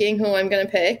I'm drinking, who I'm going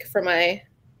to pick for my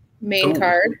main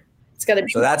card. It's going to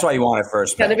be. So that's why you want it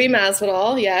first. It's going to be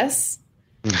Masvidal. Yes.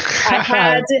 I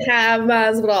had to have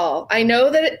Masvidal. I know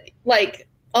that, like,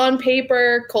 on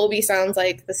paper, Colby sounds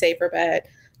like the safer bet.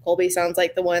 Colby sounds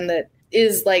like the one that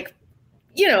is, like,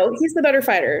 he's the better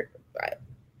fighter.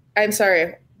 I'm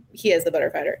sorry, he is the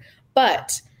better fighter.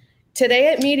 But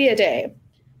today at Media Day,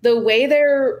 the way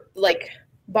their, like,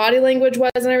 body language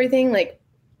was and everything, like,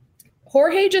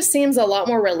 Jorge just seems a lot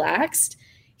more relaxed.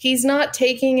 He's not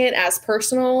taking it as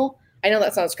personal. I know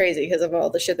that sounds crazy because of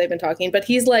all the shit they've been talking, but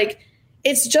he's like,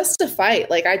 it's just a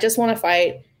fight. Like, I just want to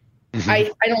fight. Mm-hmm.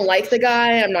 I don't like the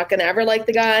guy. I'm not going to ever like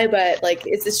the guy, but like,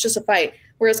 it's just a fight.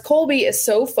 Whereas Colby is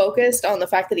so focused on the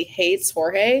fact that he hates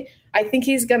Jorge. I think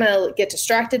he's going to get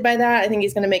distracted by that. I think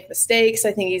he's going to make mistakes.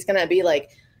 I think he's going to be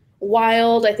like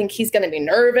wild. I think he's going to be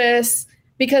nervous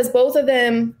because both of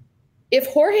them, if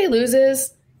Jorge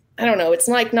loses, I don't know, it's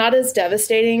like not as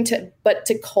devastating but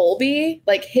to Colby,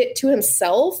 like hit to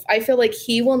himself, I feel like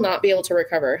he will not be able to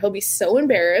recover. He'll be so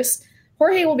embarrassed.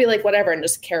 Jorge will be like, whatever, and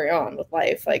just carry on with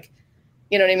life. Like,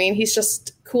 you know what I mean? He's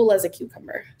just cool as a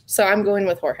cucumber. So I'm going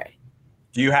with Jorge.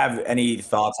 Do you have any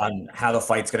thoughts on how the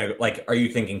fight's going to, like, are you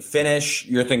thinking finish?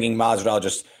 You're thinking Masvidal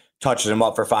just touches him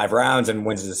up for 5 rounds and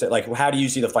wins the, like, how do you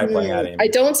see the fight playing out? I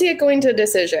don't see it going to a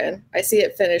decision. I see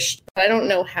it finished, but I don't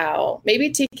know how. Maybe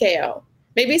TKO.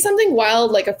 Maybe something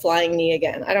wild like a flying knee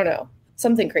again. I don't know.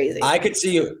 Something crazy. I could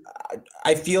see,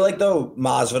 I feel like though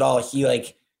Masvidal,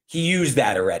 he used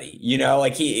that already, you know,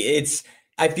 like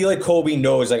I feel like Colby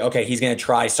knows, like, okay, he's going to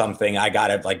try something. I got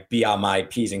to like be on my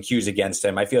P's and Q's against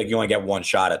him. I feel like you only get one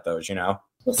shot at those, you know?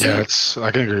 Yeah,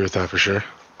 I can agree with that for sure.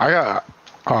 Go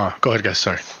ahead, guys.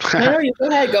 Sorry. No, you go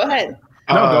ahead. Go ahead.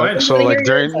 No, go ahead. So like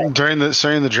during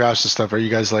the drafts and stuff, are you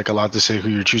guys like allowed to say who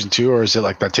you're choosing to, or is it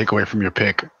like that take away from your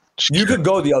pick? You could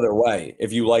go the other way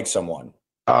if you like someone.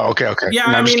 Oh, okay. Yeah,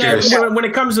 No, I mean, when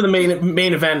it comes to the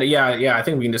main event, yeah, I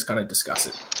think we can just kind of discuss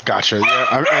it. Gotcha.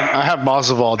 Yeah, I have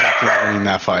Masvidal definitely winning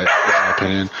that fight, in my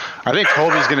opinion. I think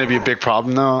Colby's going to be a big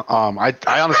problem, though. I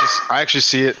actually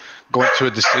see it going to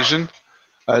a decision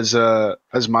as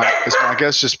my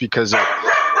guess, just because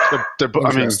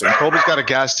Colby's got a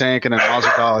gas tank, and then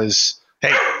Masvidal is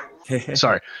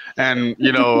sorry. And,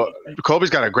 you know, Colby's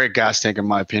got a great gas tank, in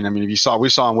my opinion. I mean, we saw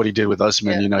what he did with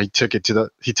Usman. You know, he took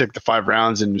the 5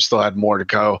 rounds and still had more to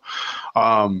go.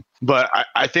 But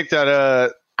I think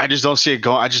that I just don't see it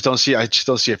going. I just don't see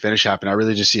a finish happen. I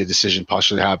really just see a decision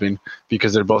possibly happening,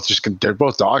 because they're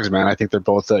both dogs, man. I think they're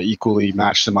both equally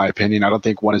matched, in my opinion. I don't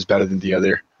think one is better than the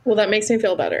other. Well, that makes me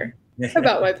feel better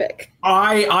about my pick.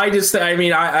 I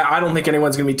don't think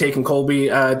anyone's going to be taking Colby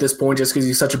at this point just because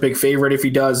he's such a big favorite. If he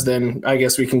does, then I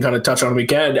guess we can kind of touch on him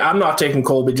again. I'm not taking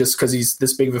Colby just because he's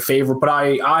this big of a favorite, but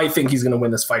I think he's going to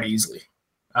win this fight easily.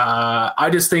 I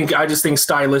just think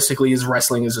stylistically his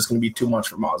wrestling is just going to be too much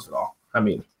for Masvidal. I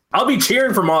mean, I'll be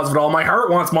cheering for Masvidal. My heart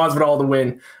wants Masvidal to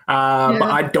win, but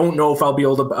I don't know if I'll be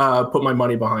able to put my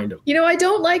money behind him. You know, I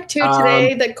don't like too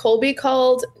today that Colby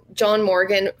called John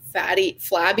Morgan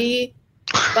flabby,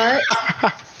 but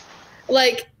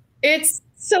like it's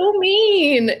so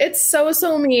mean. It's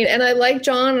so mean. And I like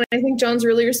John, and I think John's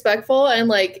really respectful. And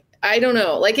like, I don't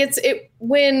know, like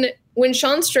when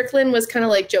Sean Strickland was kind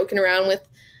of like joking around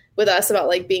with us about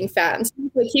like being fat and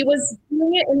stuff, like he was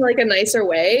doing it in like a nicer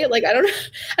way. Like, I don't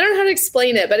know how to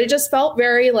explain it, but it just felt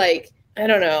very like, I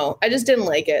don't know. I just didn't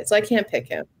like it. So I can't pick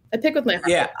him. I pick with my heart.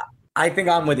 Yeah. I think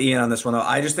I'm with Ian on this one though.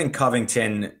 I just think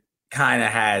Covington kind of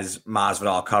has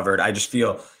Masvidal covered. I just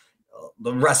feel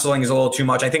the wrestling is a little too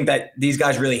much. I think that these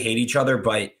guys really hate each other,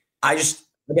 but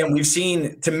we've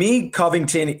seen, to me,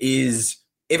 Covington is,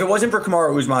 if it wasn't for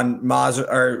Kamaru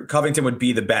Usman, Covington would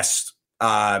be the best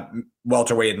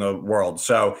welterweight in the world.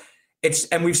 So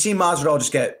and we've seen Masvidal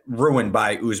just get ruined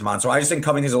by Usman. So I just think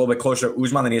Covington's a little bit closer to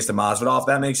Usman than he is to Masvidal, if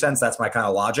that makes sense. That's my kind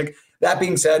of logic. That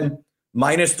being said,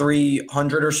 minus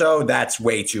 300 or so, that's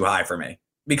way too high for me.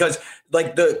 Because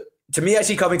like to me, I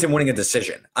see Covington winning a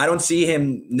decision. I don't see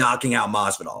him knocking out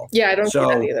Masvidal. Yeah, I don't see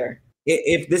that either.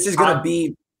 If this is going to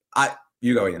be,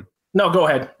 you go, Ian. No, go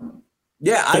ahead.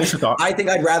 Yeah, I think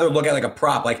I'd rather look at like a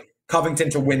prop, like Covington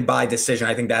to win by decision.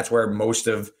 I think that's where most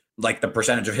of like the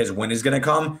percentage of his win is going to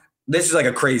come. This is like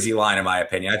a crazy line, in my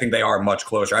opinion. I think they are much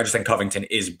closer. I just think Covington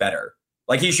is better.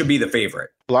 Like, he should be the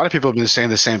favorite. A lot of people have been saying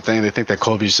the same thing. They think that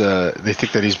Colby's, they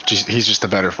think that he's just a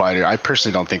better fighter. I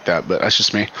personally don't think that, but that's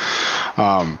just me. You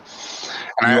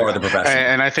are the professional.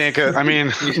 And I think,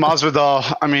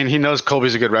 Masvidal, I mean, he knows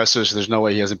Colby's a good wrestler, so there's no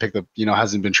way he hasn't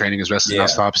hasn't been training his wrestling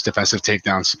nonstop, his defensive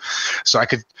takedowns. So I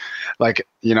could,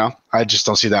 I just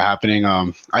don't see that happening.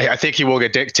 I think he will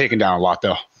get taken down a lot,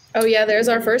 though. Oh, yeah, there's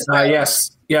our first round.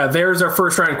 Yes. Yeah, there's our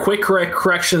first round. Quick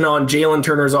correction on Jalen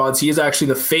Turner's odds. He is actually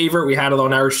the favorite. We had it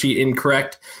on our sheet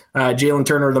incorrect. Jalen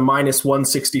Turner, the minus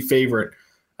 160 favorite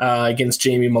against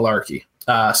Jamie Malarkey.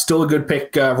 Still a good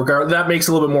pick. Regardless, that makes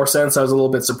a little bit more sense. I was a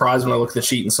little bit surprised when I looked at the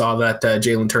sheet and saw that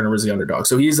Jalen Turner was the underdog.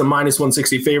 So he's a minus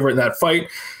 160 favorite in that fight.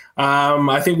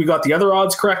 I think we got the other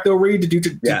odds correct, though, Reed. Did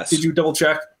you double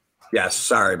check? Yes,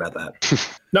 sorry about that.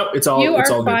 No, it's all you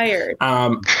it's are all fired.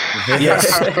 Good.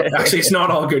 Yes, actually, it's not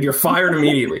all good. You're fired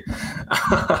immediately.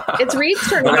 It's Reed's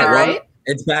turn, right?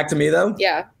 It's back to me though.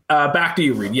 Yeah. Back to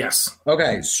you, Reed. Yes.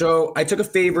 Okay, so I took a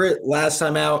favorite last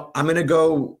time out. I'm gonna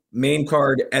go main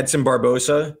card Edson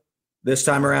Barbosa this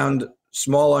time around.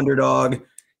 Small underdog.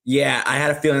 Yeah, I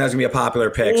had a feeling that was gonna be a popular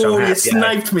pick. Oh, you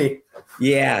sniped me.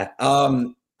 Yeah.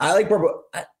 I like Barbosa.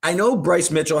 I know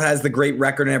Bryce Mitchell has the great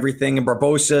record and everything, and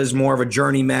Barbosa is more of a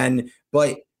journeyman,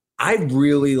 but I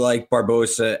really like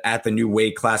Barboza at the new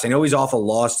weight class. I know he's off a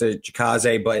loss to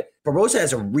Chikaze, but Barboza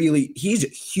he's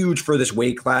huge for this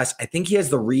weight class. I think he has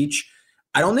the reach.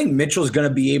 I don't think Mitchell's going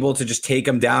to be able to just take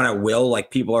him down at will like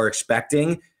people are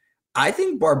expecting. I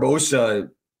think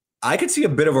Barboza, I could see a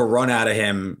bit of a run out of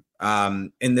him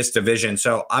in this division.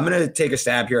 So I'm going to take a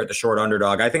stab here at the short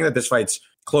underdog. I think that this fight's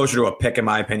closer to a pick in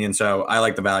my opinion. So I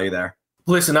like the value there.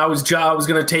 Listen, I was going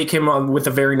to take him on with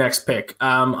the very next pick.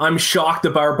 I'm shocked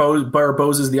that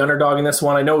Barboza is the underdog in this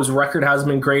one. I know his record hasn't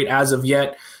been great as of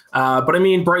yet. But I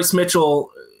mean, Bryce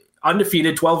Mitchell,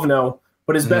 undefeated, 12-0.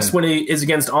 But his best win is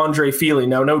against Andre Fili.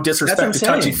 Now, no disrespect to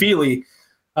Touchy Fili.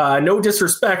 No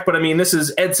disrespect, but I mean, this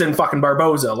is Edson fucking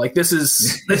Barboza. Like, this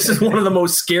is one of the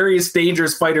most scariest,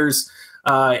 dangerous fighters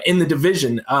in the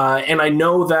division. And I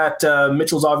know that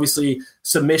Mitchell's obviously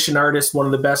submission artist, one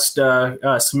of the best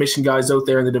submission guys out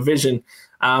there in the division.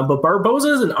 But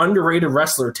Barboza is an underrated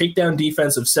wrestler. Takedown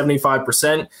defense of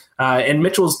 75%, and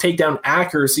Mitchell's takedown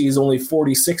accuracy is only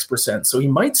 46%. So he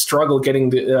might struggle getting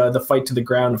the fight to the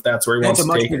ground if that's where he wants to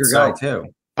take it. That's a much bigger guy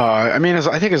too. I mean,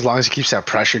 I think as long as he keeps that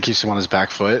pressure, keeps him on his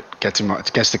back foot, gets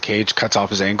the cage, cuts off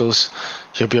his ankles,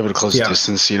 he'll be able to close the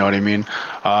distance. You know what I mean?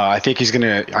 I think he's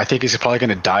probably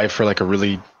gonna dive for like a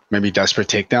really maybe desperate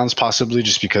takedowns, possibly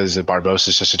just because Barboza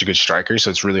is just such a good striker. So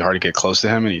it's really hard to get close to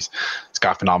him, and he's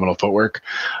got phenomenal footwork.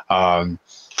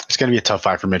 It's gonna be a tough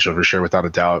fight for Mitchell for sure, without a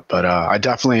doubt. But I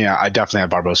definitely have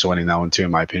Barboza winning that one too,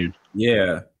 in my opinion.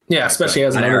 Yeah. Yeah, especially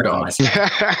as an underdog.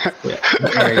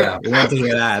 There you go. We want to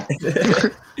hear that.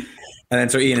 And then,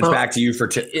 so Ian, it's back to you for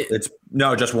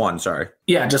just one. Sorry.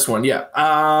 Yeah, just one. Yeah.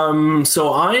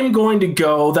 So I'm going to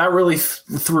go. That really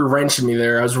threw a wrench in me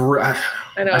there. I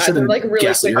should have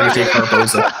guessed that you're going to take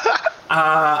Barboza.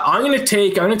 I'm going to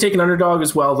take an underdog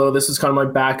as well, though. This is kind of my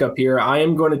backup here. I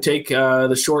am going to take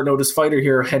the short notice fighter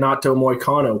here, Renato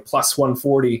Moicano, plus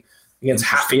 140.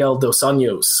 Against Rafael Dos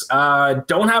Anjos.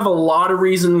 Don't have a lot of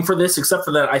reason for this, except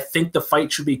for that I think the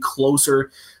fight should be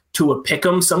closer to a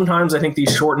pick'em. Sometimes I think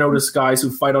these short notice guys who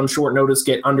fight on short notice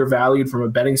get undervalued from a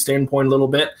betting standpoint a little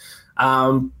bit.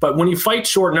 But when you fight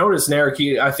short notice, and Eric,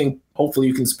 I think hopefully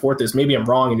you can support this. Maybe I'm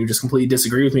wrong and you just completely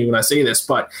disagree with me when I say this,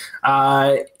 but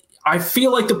I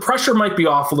feel like the pressure might be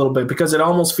off a little bit because it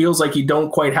almost feels like you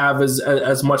don't quite have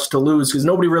as much to lose because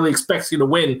nobody really expects you to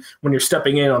win when you're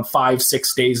stepping in on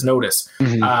 5-6 days notice.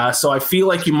 Mm-hmm. So I feel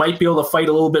like you might be able to fight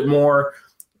a little bit more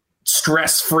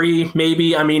stress-free,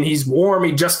 maybe. I mean, he's warm.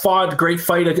 He just fought a great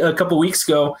fight a couple weeks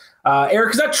ago.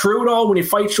 Eric, is that true at all? When you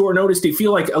fight short notice, do you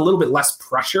feel like a little bit less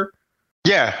pressure?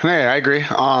 Yeah, I agree.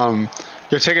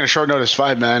 You're taking a short notice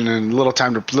fight, man, and little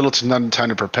to none time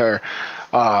to prepare.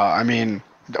 I mean,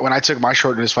 when I took my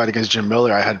short notice fight against Jim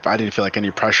Miller, I didn't feel like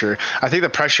any pressure. I think the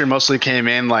pressure mostly came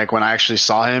in like when I actually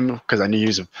saw him because I knew he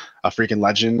was a freaking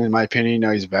legend in my opinion. You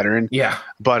know, he's a veteran. Yeah.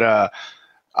 But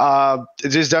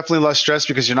it is definitely less stress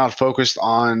because you're not focused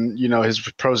on, you know, his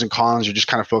pros and cons. You're just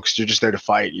kind of focused. You're just there to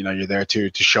fight. You know, you're there to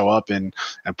show up and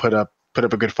put up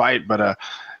a good fight. But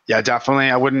yeah, definitely,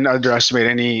 I wouldn't underestimate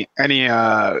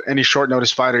any short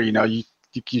notice fighter. You know, you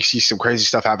see some crazy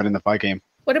stuff happen in the fight game.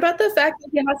 What about the fact that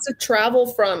he has to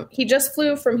travel he just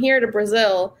flew from here to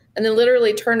Brazil and then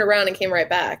literally turned around and came right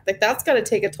back? Like, that's got to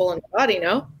take a toll on your body,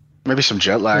 no? Maybe some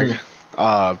jet lag.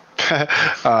 But,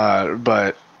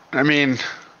 I mean,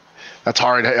 that's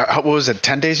hard. What was it,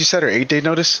 10 days you said, or 8-day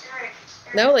notice?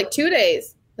 No, like 2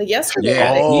 days. Like yesterday.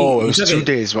 Yeah, it was 2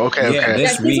 days. Okay. Yeah,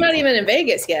 he's not even in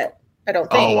Vegas yet, I don't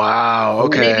think. Oh, wow.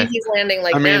 Okay. Maybe he's landing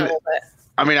now. But.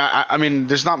 I mean,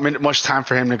 there's not much time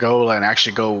for him to go and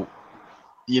actually go,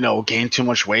 you know, gain too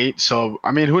much weight. So,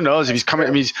 I mean, who knows if he's coming,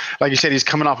 I mean, like you said, he's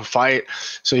coming off a fight.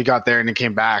 So he got there and then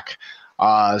came back.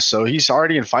 So he's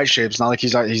already in fight shape. It's not like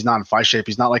he's not in fight shape.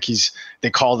 He's not like they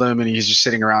called him and he's just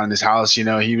sitting around in his house. You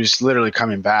know, he was literally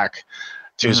coming back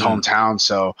to his hometown.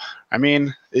 So, I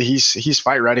mean, he's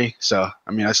fight ready. So,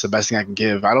 I mean, that's the best thing I can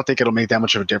give. I don't think it'll make that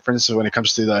much of a difference when it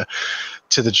comes to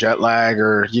the jet lag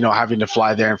or, you know, having to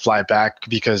fly there and fly back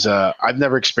because I've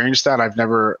never experienced that.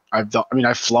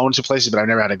 I've flown to places, but I've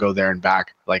never had to go there and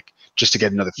back, like just to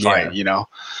get another fight, you know?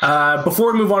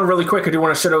 Before we move on really quick, I do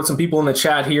want to shout out some people in the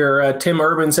chat here. Tim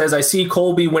Urban says, I see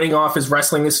Colby winning off his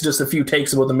wrestling. This is just a few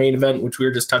takes about the main event, which we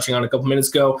were just touching on a couple minutes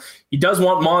ago. He does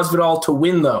want Masvidal to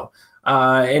win, though.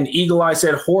 And Eagle Eye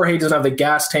said Jorge doesn't have the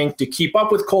gas tank to keep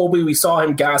up with Colby. We saw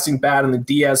him gassing bad in the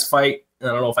Diaz fight. I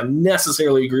don't know if I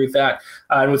necessarily agree with that.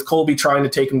 And with Colby trying to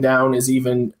take him down is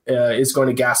going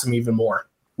to gas him even more.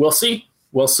 We'll see.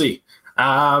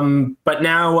 But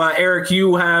now, Eric,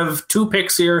 you have 2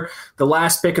 picks here. The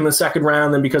last pick in the second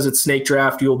round. Then because it's snake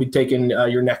draft, you'll be taking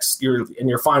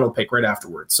your final pick right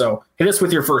afterwards. So hit us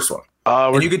with your first one.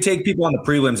 And you could take people on the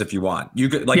prelims if you want. You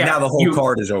could now the whole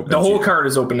card is open. The whole card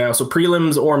is open now. So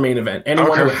prelims or main event.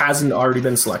 Anyone who hasn't already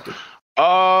been selected.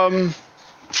 Let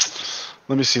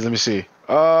me see.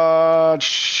 For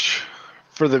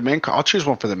the main, I'll choose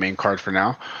one for the main card for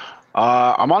now.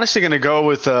 I'm honestly going to go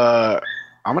with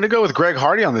Greg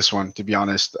Hardy on this one, to be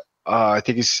honest. I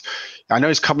know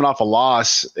he's coming off a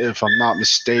loss, if I'm not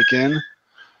mistaken.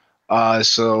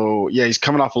 So yeah, he's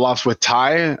coming off a loss with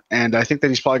Ty, and I think that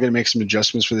he's probably going to make some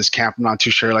adjustments for this camp. I'm not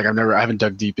too sure. Like I haven't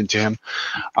dug deep into him,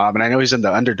 but I know he's in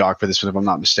the underdog for this one, if I'm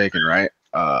not mistaken, right?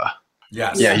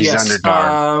 Yes. Yeah, he's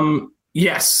underdog.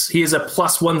 Yes, he is a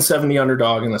plus 170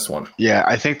 underdog in this one. Yeah,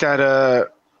 I think that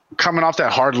coming off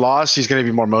that hard loss, he's going to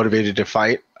be more motivated to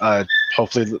fight.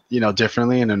 Hopefully,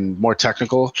 differently and then more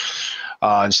technical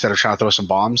instead of trying to throw some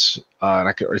bombs. And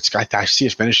I see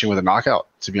it finishing with a knockout,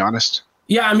 to be honest.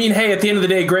 Yeah, I mean, hey, at the end of the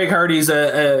day, Greg Hardy's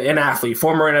an athlete,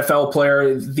 former NFL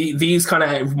player. These kind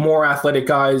of more athletic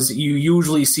guys, you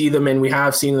usually see them, and we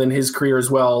have seen them in his career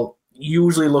as well,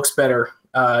 usually looks better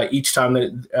each time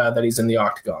that he's in the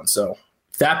octagon. So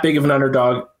that big of an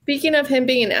underdog. Speaking of him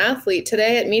being an athlete,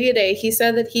 today at Media Day, he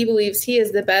said that he believes he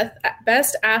is the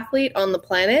best athlete on the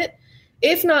planet.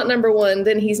 If not number one,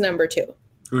 then he's number two.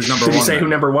 Who's number one? Did he say who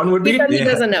number one would be? He said he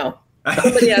doesn't know.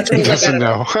 Somebody else He doesn't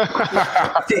know.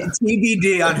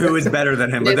 TBD on who is better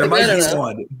than him, but there might be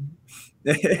one.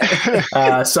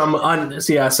 Some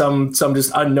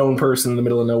just unknown person in the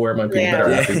middle of nowhere might be a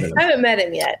better athlete than him. I haven't met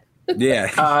him yet.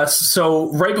 Yeah.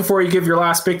 So right before you give your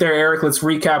last pick there, Eric, let's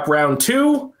recap round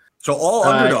 2. So all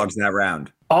underdogs in that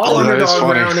round. All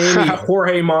underdog round, Amy,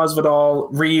 Jorge Masvidal,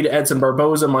 Reed, Edson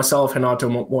Barboza, myself, Renato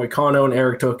Moicano, and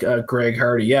Eric took Greg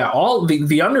Hardy. Yeah, all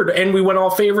the under, and we went all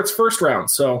favorites first round.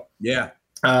 So yeah,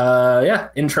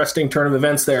 interesting turn of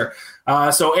events there.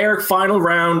 So Eric, final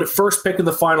round, first pick of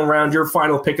the final round, your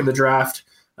final pick of the draft.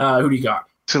 Who do you got?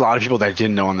 There's a lot of people that I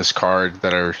didn't know on this card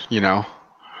that are,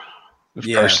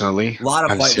 personally. A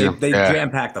lot of fights. They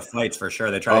jam-pack the fights for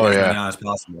sure. They try to get as many on as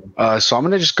possible. So I'm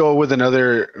going to just go with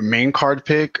another main card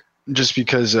pick just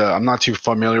because I'm not too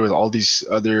familiar with all these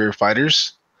other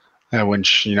fighters.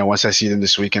 Once I see them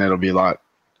this weekend, it'll be a lot.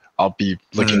 I'll be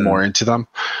looking more into them.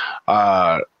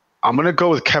 I'm going to go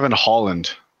with Kevin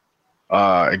Holland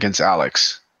against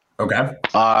Alex. Okay.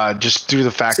 Just due to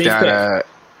the fact that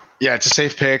it's a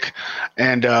safe pick,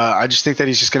 and I just think that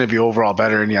he's just going to be overall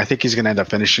better, and I think he's going to end up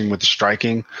finishing with the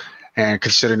striking. And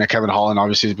considering that Kevin Holland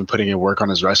obviously has been putting in work on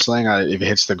his wrestling, if he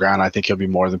hits the ground, I think he'll be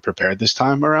more than prepared this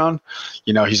time around.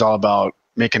 He's all about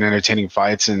making entertaining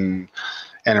fights and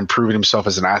improving himself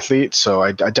as an athlete. So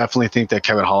I definitely think that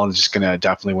Kevin Holland is just going to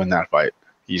definitely win that fight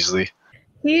easily.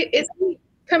 He is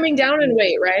coming down in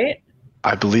weight, right?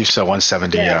 I believe so,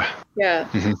 170. Yeah.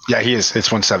 Mm-hmm. Yeah, he is.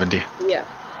 It's 170. Yeah.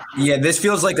 Yeah, this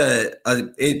feels like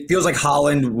it feels like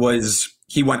Holland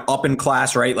he went up in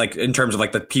class, right? Like in terms of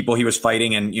like the people he was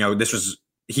fighting, and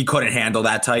he couldn't handle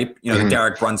that type, the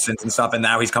Derek Brunsons and stuff, and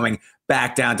now he's coming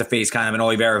back down to face kind of an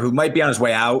Oliveira who might be on his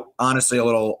way out, honestly a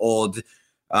little old,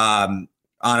 on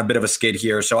a bit of a skid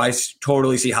here. So I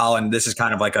totally see Holland. This is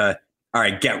kind of like all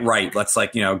right, get right. Let's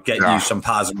get you some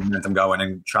positive momentum going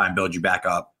and try and build you back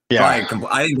up. Yeah, I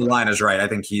think the line is right. I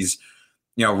think he's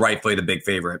rightfully the big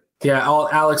favorite. Yeah,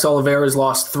 Alex Oliveira's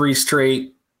lost 3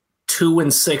 straight,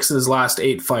 2-6 in his last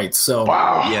 8 fights. So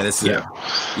wow, yeah, this is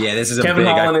a Kevin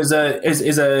Holland is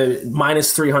a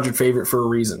minus 300 favorite for a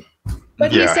reason.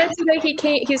 But he said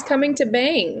today he's coming to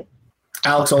bang.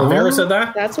 Alex Oliveira said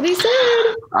that? That's what he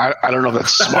said. I don't know if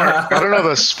that's smart. I don't know if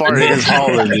that's smart against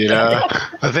Holland,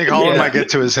 I think Holland might get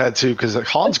to his head too, because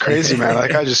Holland's crazy, man.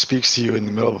 That guy just speaks to you in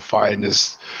the middle of a fight and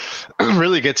just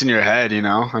really gets in your head,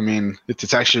 I mean,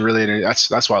 it's actually really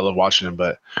that's why I love watching him,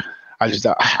 but I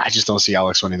just don't see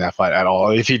Alex winning that fight at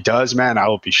all. If he does, man, I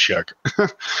will be shook. I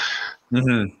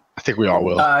think we all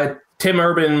will. Tim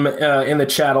Urban in the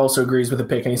chat also agrees with the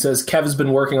pick, and he says Kev's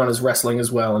been working on his wrestling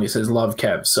as well, and he says love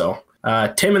Kev. So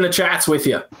Tim in the chat's with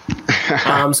you.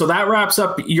 So that wraps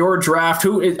up your draft.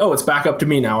 It's back up to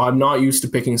me now. I'm not used to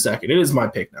picking second. It is my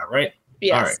pick now, right?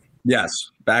 Yes. All right. Yes.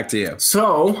 Back to you.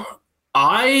 So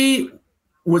I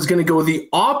was going to go the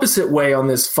opposite way on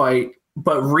this fight,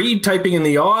 but Reed typing in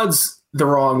the odds the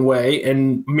wrong way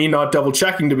and me not double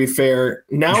checking, to be fair.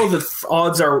 Now the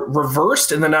odds are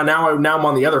reversed, and then now I'm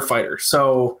on the other fighter.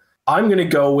 So I'm going to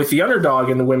go with the underdog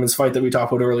in the women's fight that we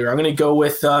talked about earlier. I'm going to go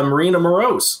with Marina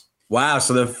Moroz. Wow.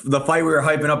 So the fight we were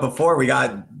hyping up before, we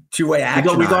got two-way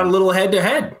action. We got a little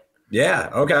head-to-head. Yeah.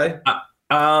 Okay.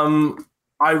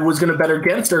 I was going to bet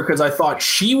against her because I thought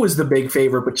she was the big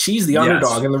favorite, but she's the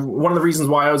underdog. And one of the reasons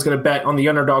why I was going to bet on the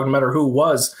underdog, no matter who it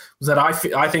was that I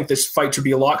think this fight should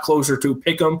be a lot closer to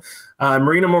Pick'em.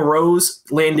 Marina Moroz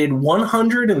landed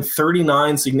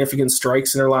 139 significant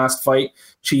strikes in her last fight.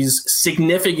 She's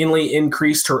significantly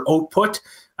increased her output.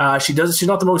 She's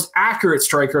not the most accurate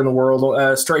striker in the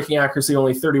world, striking accuracy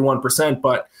only 31%.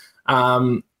 But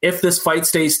if this fight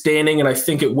stays standing, and I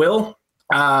think it will,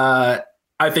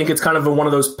 I think it's kind of one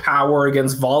of those power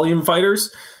against volume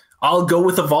fighters. I'll go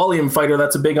with a volume fighter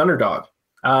that's a big underdog.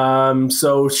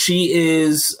 So she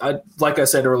is, like I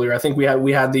said earlier, I think we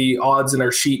had the odds in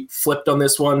our sheet flipped on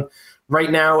this one. Right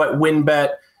now at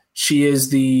WinBet, she is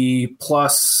the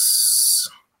plus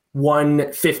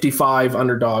 155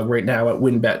 underdog right now at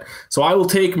WinBet. So I will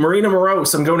take Marina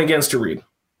Moroz. I'm going against her, Reed.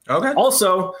 Okay.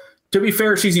 Also, to be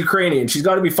fair, she's Ukrainian. She's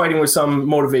got to be fighting with some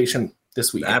motivation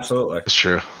this week. Absolutely. That's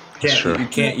true.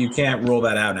 You can't rule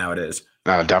that out nowadays.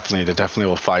 Definitely. It definitely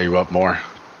will fire you up more,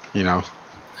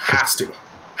 Has to.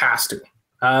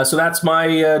 So that's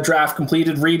my draft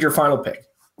completed. Read your final pick.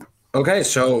 Okay,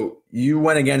 so you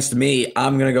went against me.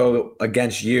 I'm going to go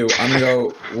against you. I'm going to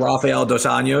go Rafael Dos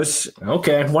Anjos.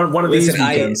 Okay, one of these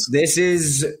weekends. This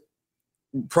is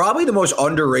probably the most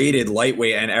underrated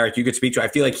lightweight, and Eric, you could speak to. I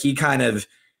feel like he kind of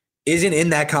isn't in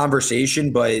that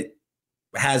conversation, but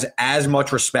has as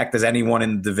much respect as anyone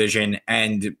in the division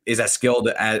and is as skilled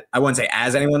as, I wouldn't say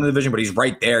as anyone in the division, but he's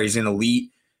right there. He's an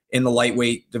elite in the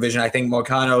lightweight division. I think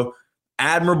Moicano,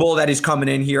 admirable that he's coming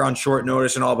in here on short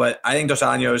notice and all, but I think Dos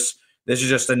Anjos, this is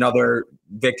just another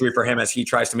victory for him as he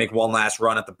tries to make one last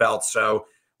run at the belt. So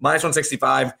minus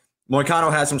 165.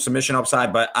 Moicano has some submission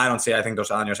upside, but I think Dos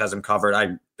Anjos has him covered. I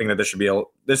think that this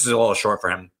is a little short for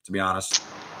him, to be honest.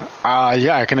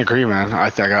 Yeah, I can agree, man. I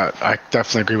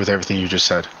definitely agree with everything you just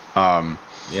said. Yeah.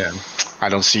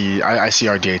 I see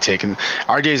RDA taking.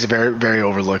 RDA is very, very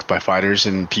overlooked by fighters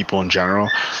and people in general.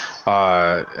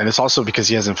 And it's also because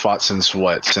he hasn't fought since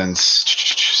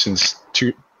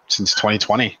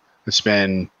 2020. It's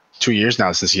been 2 years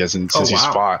now since he's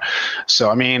fought. So,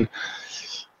 I mean,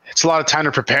 it's a lot of time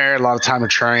to prepare, a lot of time to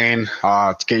train,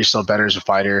 to get yourself better as a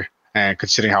fighter. And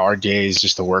considering how RDA is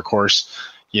just a workhorse,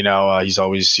 he's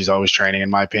always training, in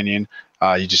my opinion.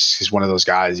 He's one of those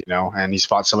guys, and he's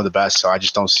fought some of the best. So I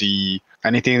just don't see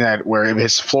anything that where it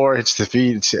hits the floor, hits the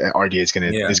feet, RDA is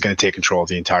going to take control of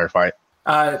the entire fight.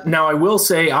 Now I will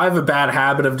say I have a bad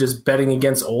habit of just betting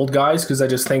against old guys because I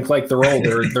just think like they're old.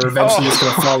 They're eventually just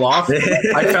going to fall off.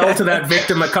 I fell to that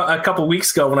victim a couple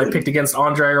weeks ago when I picked against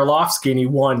Andrei Arlovsky and he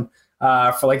won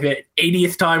for like the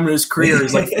 80th time in his career.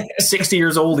 He's like 60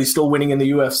 years old. He's still winning in the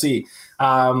UFC.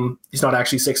 He's not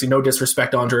actually 60. No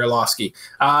disrespect to Andrei Arlovsky.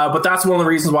 But that's one of the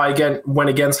reasons why I went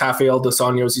against Rafael Dos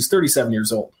Anjos. He's 37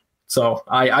 years old. So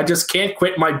I just can't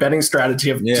quit my betting strategy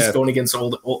of just going against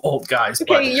old guys.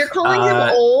 Okay, but, you're calling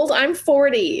him old. I'm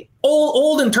 40.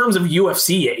 Old in terms of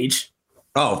UFC age.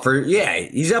 Oh,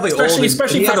 he's definitely old,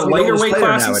 especially for the lighter weight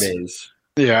classes nowadays.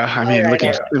 Yeah, I mean,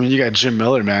 you got Jim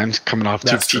Miller, man, coming off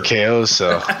 2 TKOs,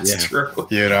 so that's true.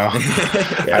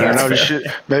 I don't know. You should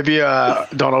maybe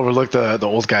don't overlook the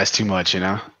old guys too much,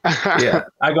 Yeah,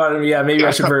 I got it. Yeah, maybe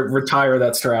I should retire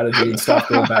that strategy and stop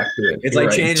going back to it. It's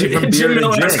like changing from Jim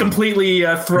Miller has completely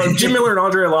thrown Jim Miller and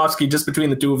Andrei Arlovsky. Just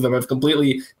between the two of them, have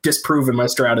completely disproven my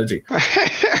strategy.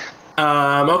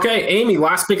 Okay, Amy,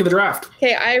 last pick of the draft.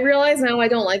 Okay, I realize now I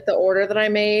don't like the order that I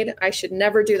made. I should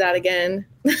never do that again.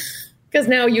 Because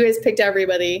now you guys picked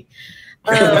everybody.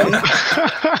 Nobody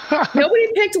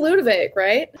picked Ludovic,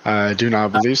 right? I do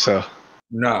not believe so.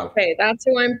 No. Okay, that's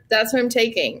who I'm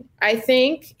taking. I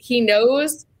think he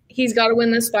knows he's got to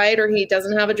win this fight or he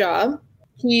doesn't have a job.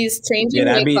 He's changing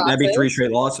weight classes. That'd be 3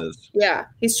 straight losses. Yeah,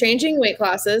 he's changing weight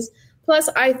classes. Plus,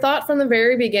 I thought from the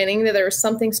very beginning that there was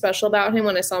something special about him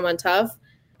when I saw him on Tough.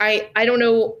 I don't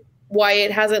know why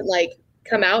it hasn't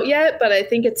come out yet, but I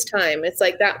think it's time. It's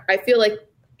like that. I feel like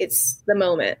it's the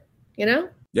moment,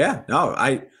 Yeah,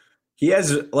 no, he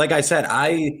has, like I said,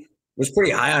 I was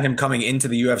pretty high on him coming into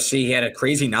the UFC. He had a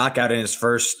crazy knockout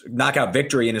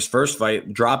victory in his first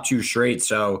fight, dropped 2 straight.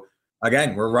 So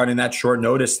again, we're running that short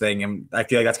notice thing. And I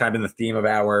feel like that's kind of been the theme of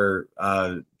our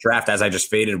draft as I just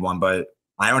faded one, but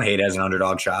I don't hate it as an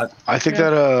underdog shot. I think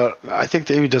that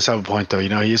he does have a point though.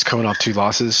 He is coming off 2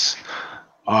 losses.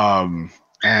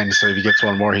 And so if he gets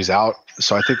one more, he's out.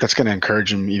 So I think that's going to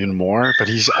encourage him even more. But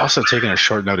he's also taking a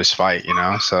short notice fight,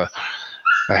 So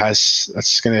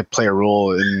that's going to play a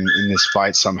role in this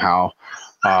fight somehow.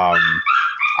 I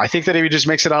think that if he just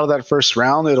makes it out of that first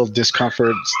round, it'll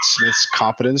discomfort Smith's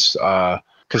confidence.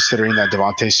 considering that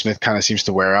Devontae Smith kind of seems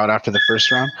to wear out after the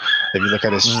first round. If you look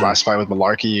at his last fight with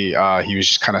Malarkey, he was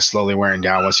just kind of slowly wearing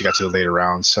down once he got to the later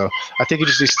rounds. So I think he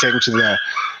just needs to take him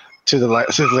to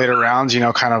the later rounds,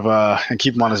 kind of and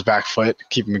keep him on his back foot,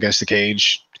 keep him against the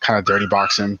cage, kind of dirty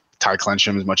box him, tie clench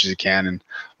him as much as he can, and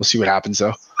we'll see what happens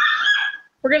though.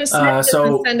 We're going to snip this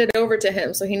and send it over to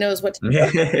him so he knows what to do.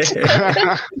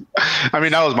 I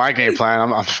mean, that was my game plan.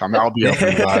 I'll be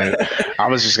open about it. I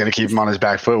was just going to keep him on his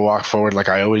back foot, walk forward like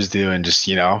I always do, and just,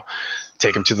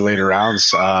 take him to the later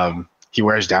rounds. He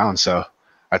wears down, so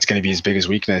that's going to be his biggest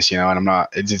weakness, and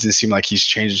it doesn't seem like he's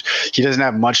changed. He doesn't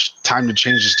have much time to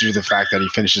change just due to the fact that he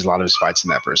finishes a lot of his fights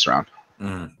in that first round.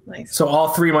 Nice. So all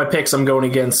 3 of my picks, I'm going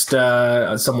against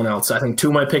someone else. I think 2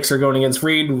 of my picks are going against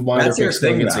Reed. One of picks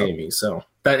going against Amy. So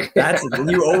that's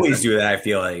you always do that. I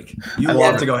feel like you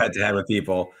love to go head to head with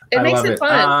people. It makes it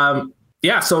fun.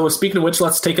 Yeah. So speaking of which,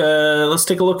 let's take a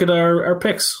look at our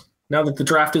picks now that the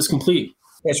draft is complete.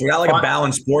 Yeah, so we got like a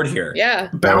balanced board here. Yeah.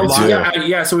 Balanced.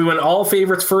 Yeah. So we went all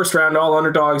favorites first round, all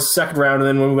underdogs second round,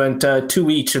 and then we went 2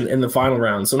 each in the final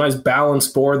round. So nice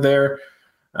balanced board there.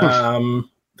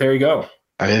 There you go.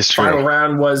 That is true. Final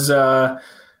round was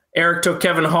Eric took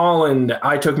Kevin Holland.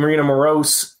 I took Marina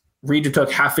Moroz. Reed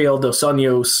took Rafael dos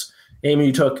Anjos.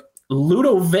 Amy took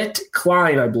Ludovic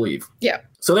Klein, I believe. Yeah.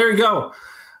 So there you go.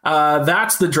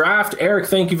 That's the draft. Eric,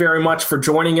 thank you very much for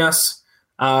joining us.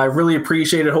 I really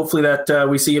appreciate it. Hopefully that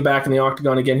we see you back in the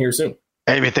octagon again here soon.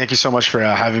 Amy, thank you so much for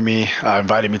having me,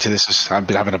 inviting me to this. I've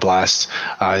been having a blast.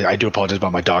 I do apologize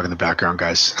about my dog in the background,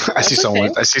 guys. I see someone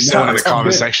in the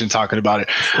comment section talking about it.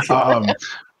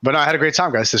 But no, I had a great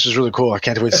time, guys. This was really cool. I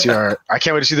can't wait to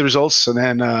see the results, and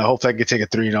then hopefully I can take a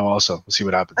 3-0 also. We'll see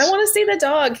what happens. I want to see the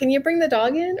dog. Can you bring the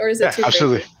dog in, or is it too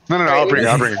absolutely crazy? No, I'll bring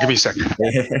it. Give me a second.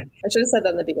 I should have said that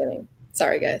in the beginning.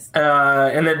 Sorry, guys.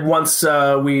 And then once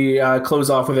we close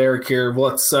off with Eric here,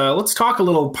 let's talk a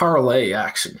little parlay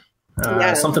action.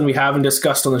 Something we haven't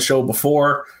discussed on the show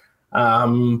before.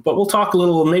 But we'll talk a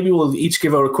little. Maybe we'll each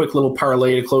give out a quick little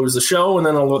parlay to close the show, and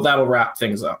then that'll wrap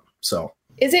things up. So.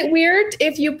 Is it weird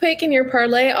if you pick in your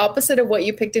parlay opposite of what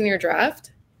you picked in your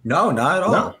draft? No, not at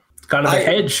all. No, it's kind of a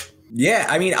hedge. Yeah,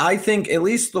 I mean, I think at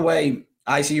least the way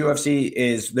I see UFC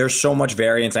is there's so much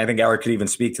variance. I think Eric could even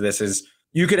speak to this. Is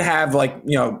you could have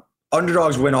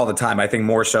underdogs win all the time. I think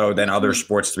more so than other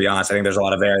sports, to be honest. I think there's a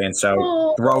lot of variance.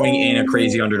 So throwing in a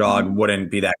crazy underdog wouldn't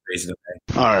be that crazy to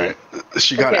me. All right,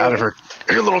 she got out of her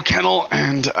little kennel,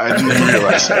 and I didn't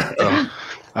realize that. So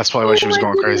that's probably why she was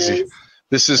going crazy.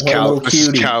 This is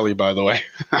Callie, by the way.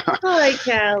 Hi,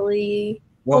 Callie.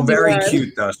 Well, very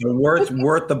cute though. So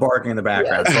worth the barking in the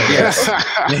background. Yes.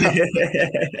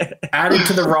 Added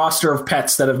to the roster of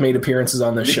pets that have made appearances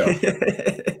on this show.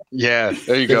 Yeah,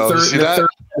 there you go. Third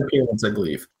appearance, I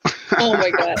believe. Oh my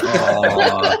god.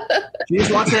 She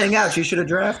just wants to hang out. She should have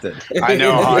drafted. I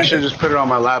know. I should have just put it on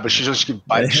my lap, but she'll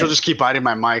just keep biting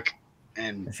my mic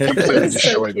and completely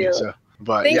destroy me. So,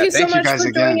 but thank you so much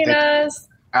for joining us.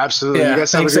 Absolutely. Yeah, you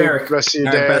guys have a good rest of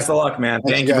your day. Best of luck, man.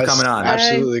 Thank you for coming on.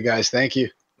 Absolutely, guys. Thank you.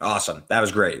 Awesome. That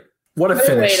was great. What a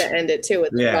finish. Way to end it, too,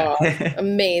 with the dog.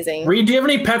 Amazing. Reed, do you have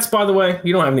any pets, by the way?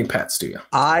 You don't have any pets, do you?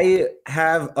 I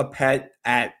have a pet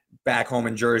back home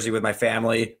in Jersey with my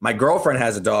family. My girlfriend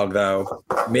has a dog, though.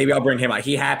 Maybe I'll bring him out.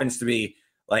 He happens to be,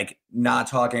 not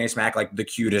talking any smack, the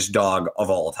cutest dog of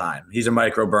all time. He's a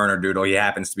micro burner doodle. He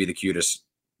happens to be the cutest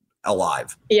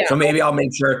alive. Yeah. So maybe I'll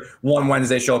make sure one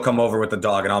Wednesday she'll come over with the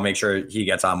dog and I'll make sure he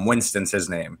gets on. Winston's his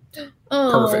name.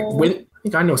 Oh. Perfect. I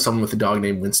think I know someone with a dog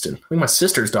named Winston. I think my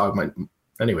sister's dog might.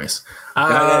 Anyways.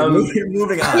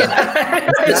 Moving on.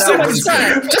 Yeah.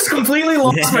 Just completely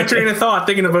lost my train of thought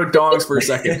thinking about dogs for a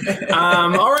second.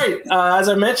 All right. As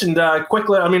I mentioned,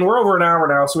 quickly, I mean, we're over an hour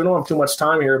now, so we don't have too much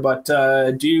time here, but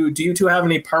do you two have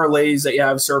any parlays that you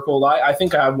have circled? I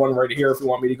think I have one right here if you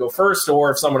want me to go first,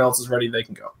 or if someone else is ready, they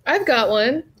can go. I've got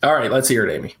one. All right. Let's hear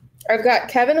it, Amy. I've got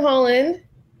Kevin Holland,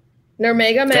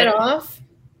 Nurmagomedov,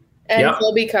 and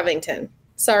Colby Covington.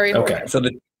 Sorry. Okay. Jorge. So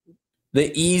the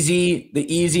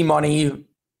easy money,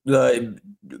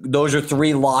 those are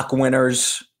 3 lock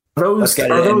winners. Are those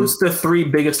the 3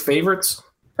 biggest favorites?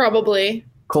 Probably.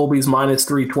 Colby's minus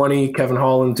 320. Kevin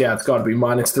Holland, it's got to be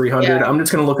minus 300. Yeah. I'm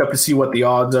just going to look up to see what the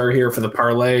odds are here for the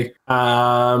parlay.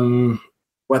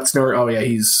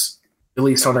 He's at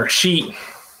least on our sheet.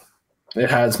 It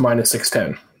has minus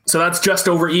 610. So that's just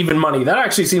over even money. That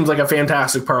actually seems like a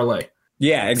fantastic parlay.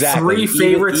 Yeah, exactly. 3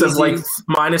 favorites of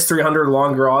minus 300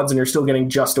 longer odds, and you're still getting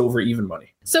just over even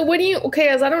money. So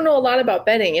as I don't know a lot about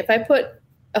betting, if I put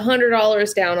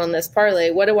 $100 down on this parlay,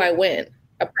 what do I win?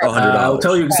 $100. I'll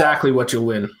tell you exactly what you'll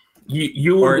win.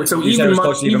 you Or would, so you said it even was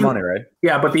close to even money, right?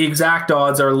 Yeah, but the exact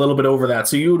odds are a little bit over that.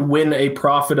 So you would win a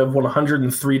profit of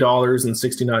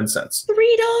 $103.69.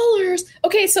 $3.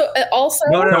 Okay, so also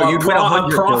No, you'd win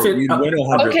 $100. profit. You'd win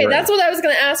 $100. okay, that's what I was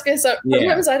going to ask. Is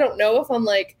sometimes I don't know if I'm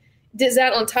like, is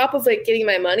that on top of like getting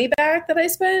my money back that I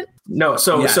spent? No,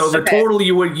 so Yes. the Okay. total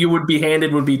you would be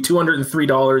handed would be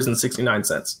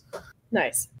 $203.69.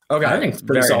 Nice. Okay, I think it's a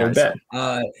pretty very solid nice.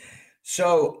 bet.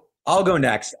 So I'll go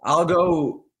next. I'll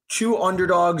go 2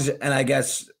 underdogs, and I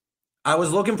guess I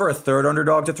was looking for a third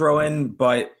underdog to throw in,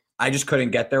 but I just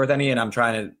couldn't get there with any. And I'm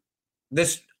trying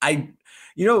to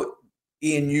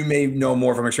Ian, you may know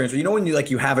more from experience, but you know when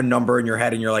you have a number in your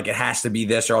head and you're like, it has to be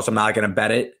this, or else I'm not going to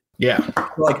bet it. Yeah,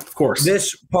 Like, of course.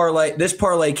 This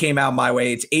parlay came out my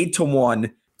way. It's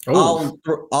 8-1. Oh.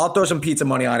 I'll throw some pizza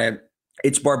money on it.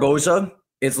 It's Barbosa.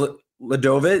 It's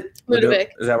Ludovic.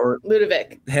 Is that where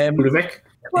Ludovic. him? Ludovic?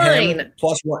 Klein. Him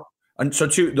 +1. And so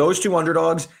those 2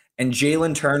 underdogs and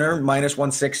Jalen Turner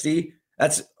 -160.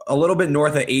 That's a little bit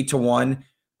north of 8-1.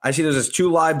 I see there's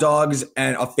 2 live dogs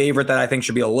and a favorite that I think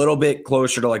should be a little bit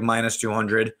closer to like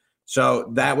 -200. So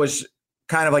that was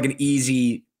kind of like an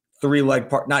easy 3-leg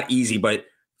part, not easy, but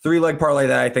 3-leg parlay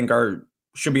that I think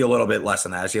should be a little bit less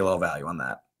than that. I see a little value on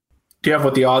that. Do you have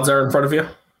what the odds are in front of you?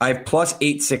 I have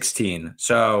 +816.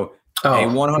 So a right, you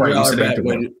 $100 said bet 8-1.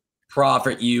 would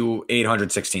profit you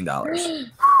 $816.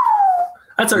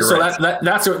 That's You're so right.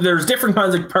 that's there's different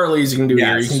kinds of parlays you can do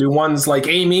here. Yes. You can do ones like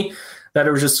Amy that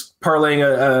are just parlaying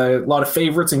a lot of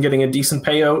favorites and getting a decent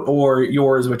payout, or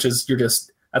yours, which is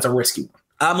that's a risky one.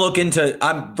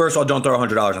 First of all, don't throw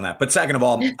 $100 on that. But second of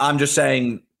all, I'm just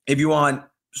saying, if you want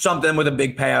something with a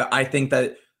big payout, I think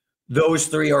that those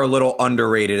 3 are a little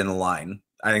underrated in the line.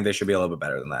 I think they should be a little bit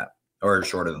better than that, or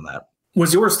shorter than that.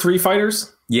 Was yours 3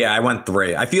 fighters? Yeah, I went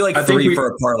 3. I feel like I think 3 for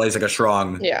a parlay is like a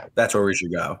strong. Yeah. That's where we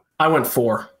should go. I went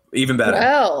 4. Even better.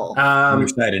 Well, I'm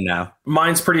excited now.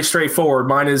 Mine's pretty straightforward.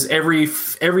 Mine is every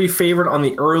favorite on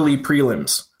the early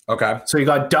prelims. Okay. So you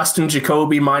got Dustin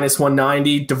Jacoby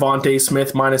 -190, Devontae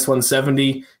Smith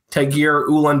 -170, Tagir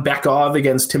Ulanbekov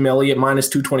against Tim Elliott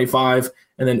 -225,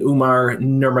 and then Umar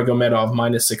Nurmagomedov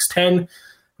 -610.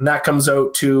 And that comes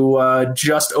out to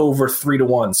just over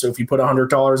 3-1. So if you put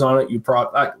 $100 on it, you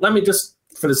let me just,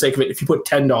 for the sake of it, if you put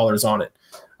 $10 on it,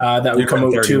 that would come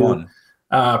out to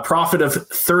profit of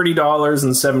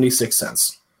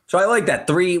 $30.76. So I like that.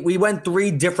 We went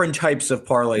 3 different types of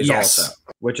parlays also,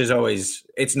 which is always,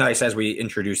 it's nice as we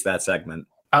introduce that segment.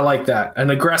 I like that.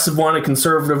 An aggressive one, a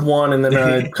conservative one, and then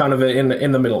a kind of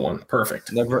in the middle one.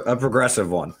 Perfect. A progressive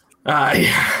one.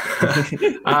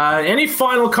 Any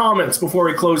final comments before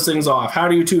we close things off? How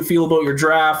do you two feel about your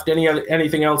draft?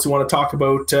 Anything else you want to talk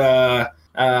about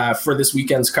for this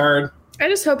weekend's card? I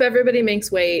just hope everybody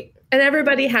makes weight and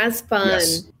everybody has fun.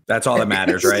 Yes. That's all that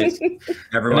matters, right?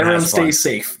 Everyone stays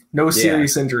safe. No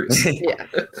serious injuries. Yeah.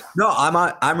 No,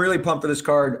 I'm really pumped for this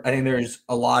card. I think there's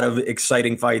a lot of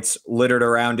exciting fights littered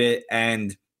around it,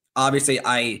 and obviously,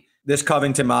 this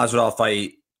Covington Masvidal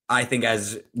fight, I think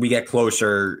as we get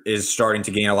closer, is starting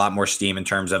to gain a lot more steam in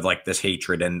terms of like this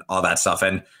hatred and all that stuff.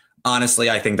 And honestly,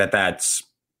 I think that's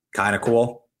kind of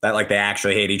cool. That like they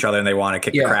actually hate each other and they want to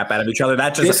kick the crap out of each other.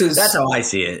 That's how I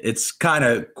see it. It's kind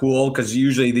of cool because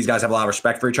usually these guys have a lot of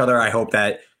respect for each other. I hope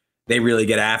that they really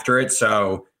get after it.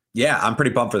 So yeah, I'm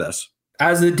pretty pumped for this.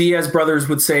 As the Diaz brothers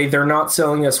would say, they're not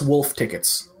selling us wolf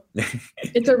tickets.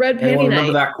 It's a red panty Anyone night.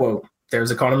 remember that quote? There's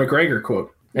a Conor McGregor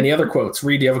quote. Any other quotes?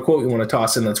 Reed, do you have a quote you want to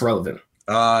toss in that's relevant?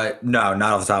 No, not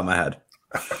off the top of my head.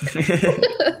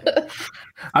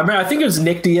 I mean, I think it was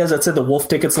Nick Diaz that said the wolf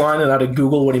tickets line, and I had to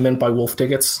Google what he meant by wolf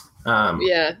tickets.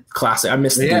 Yeah. Classic. I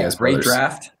missed the Diaz great brothers.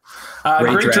 draft.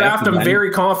 Great draft. I'm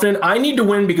very confident. I need to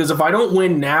win because if I don't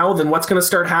win now, then what's going to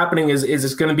start happening is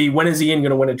it's going to be, when is Ian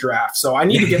going to win a draft? So I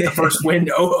need to get the first win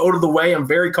out of the way. I'm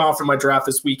very confident in my draft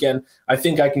this weekend. I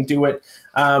think I can do it.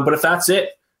 But if that's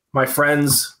it, my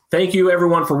friends, thank you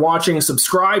everyone for watching.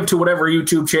 Subscribe to whatever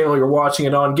YouTube channel you're watching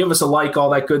it on. Give us a like, all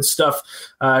that good stuff.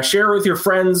 Share it with your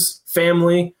friends,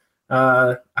 family.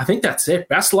 I think that's it.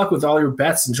 Best luck with all your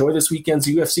bets. Enjoy this weekend's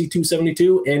UFC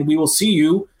 272, and we will see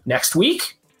you next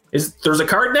week. There's a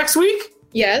card next week?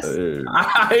 Yes.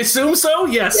 I assume so.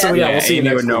 Yes. Yeah. So yeah, we'll see you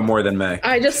Amy next would know week. more than me.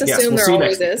 I just Yes, assume we'll see there you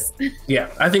always next is. Yeah,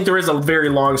 I think there is a very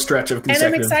long stretch of And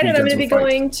consecutive I'm excited. I'm going to be weekends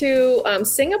with fights. going to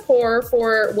Singapore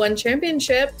for one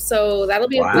championship. So that'll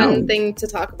be a fun thing to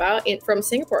talk about from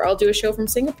Singapore. I'll do a show from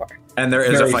Singapore. And there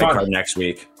is Very a fight fun. card next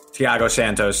week. Thiago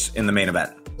Santos in the main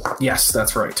event. Yes,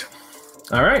 that's right.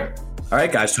 All right. All right,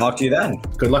 guys. Talk to you then.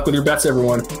 Good luck with your bets,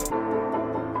 everyone.